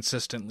been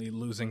consistently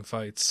losing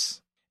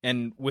fights.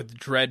 And with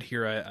Dread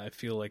here, I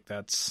feel like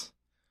that's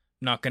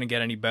not going to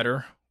get any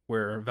better,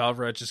 where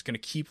Valverad's just going to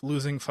keep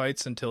losing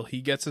fights until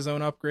he gets his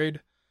own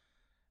upgrade.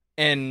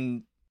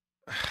 And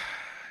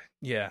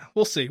yeah,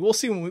 we'll see. We'll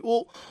see when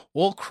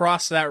we'll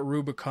cross that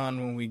Rubicon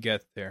when we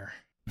get there.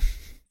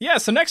 Yeah,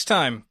 so next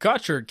time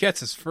Gotchard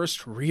gets his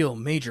first real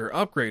major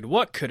upgrade,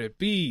 what could it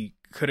be?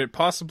 Could it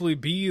possibly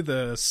be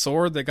the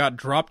sword that got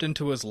dropped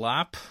into his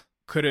lap?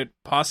 Could it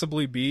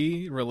possibly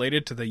be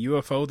related to the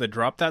UFO that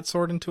dropped that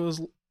sword into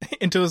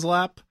his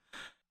lap?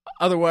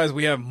 Otherwise,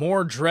 we have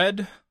more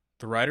Dread,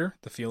 the rider,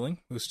 the feeling,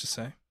 who's to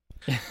say?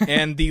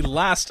 And the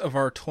last of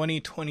our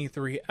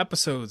 2023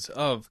 episodes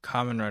of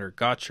Kamen Rider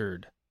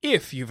Gotchard.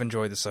 If you've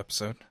enjoyed this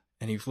episode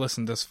and you've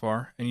listened this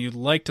far and you'd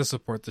like to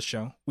support the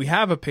show, we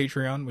have a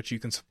Patreon, which you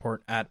can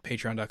support at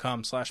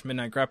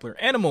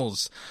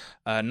patreon.com/midnightgrappleranimals.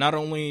 Not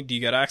only do you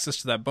get access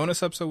to that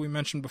bonus episode we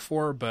mentioned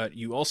before, but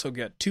you also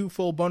get 2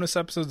 full bonus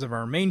episodes of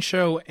our main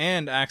show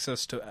and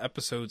access to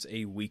episodes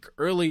a week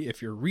early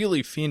if you're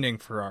really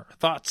fiending for our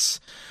thoughts.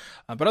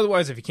 But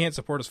otherwise, if you can't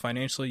support us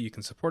financially, you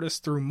can support us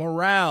through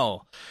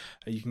morale.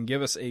 You can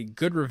give us a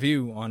good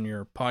review on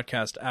your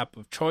podcast app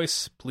of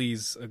choice.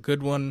 Please, a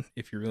good one.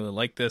 If you really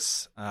like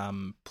this,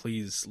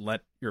 please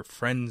let your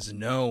friends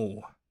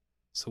know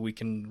so we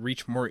can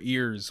reach more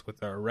ears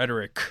with our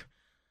rhetoric.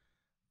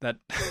 That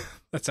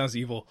sounds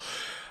evil.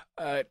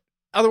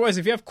 Otherwise,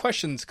 if you have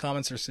questions,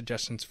 comments, or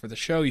suggestions for the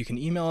show, you can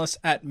email us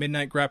at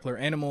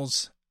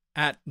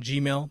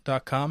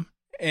midnightgrappleranimals@gmail.com.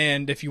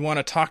 And if you want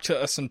to talk to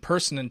us in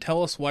person and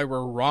tell us why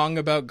we're wrong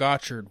about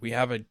Gotchard, we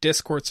have a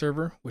Discord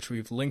server, which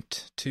we've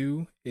linked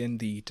to in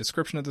the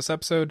description of this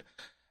episode,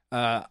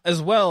 as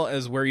well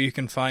as where you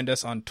can find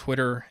us on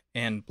Twitter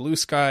and Blue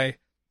Sky.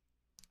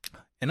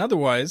 And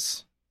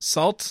otherwise,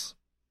 Salt,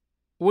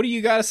 what do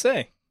you got to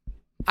say?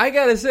 I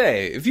got to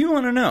say, if you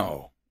want to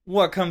know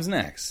what comes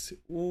next,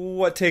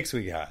 what takes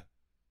we got,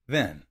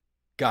 then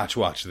Gotch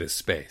watch this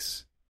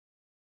space.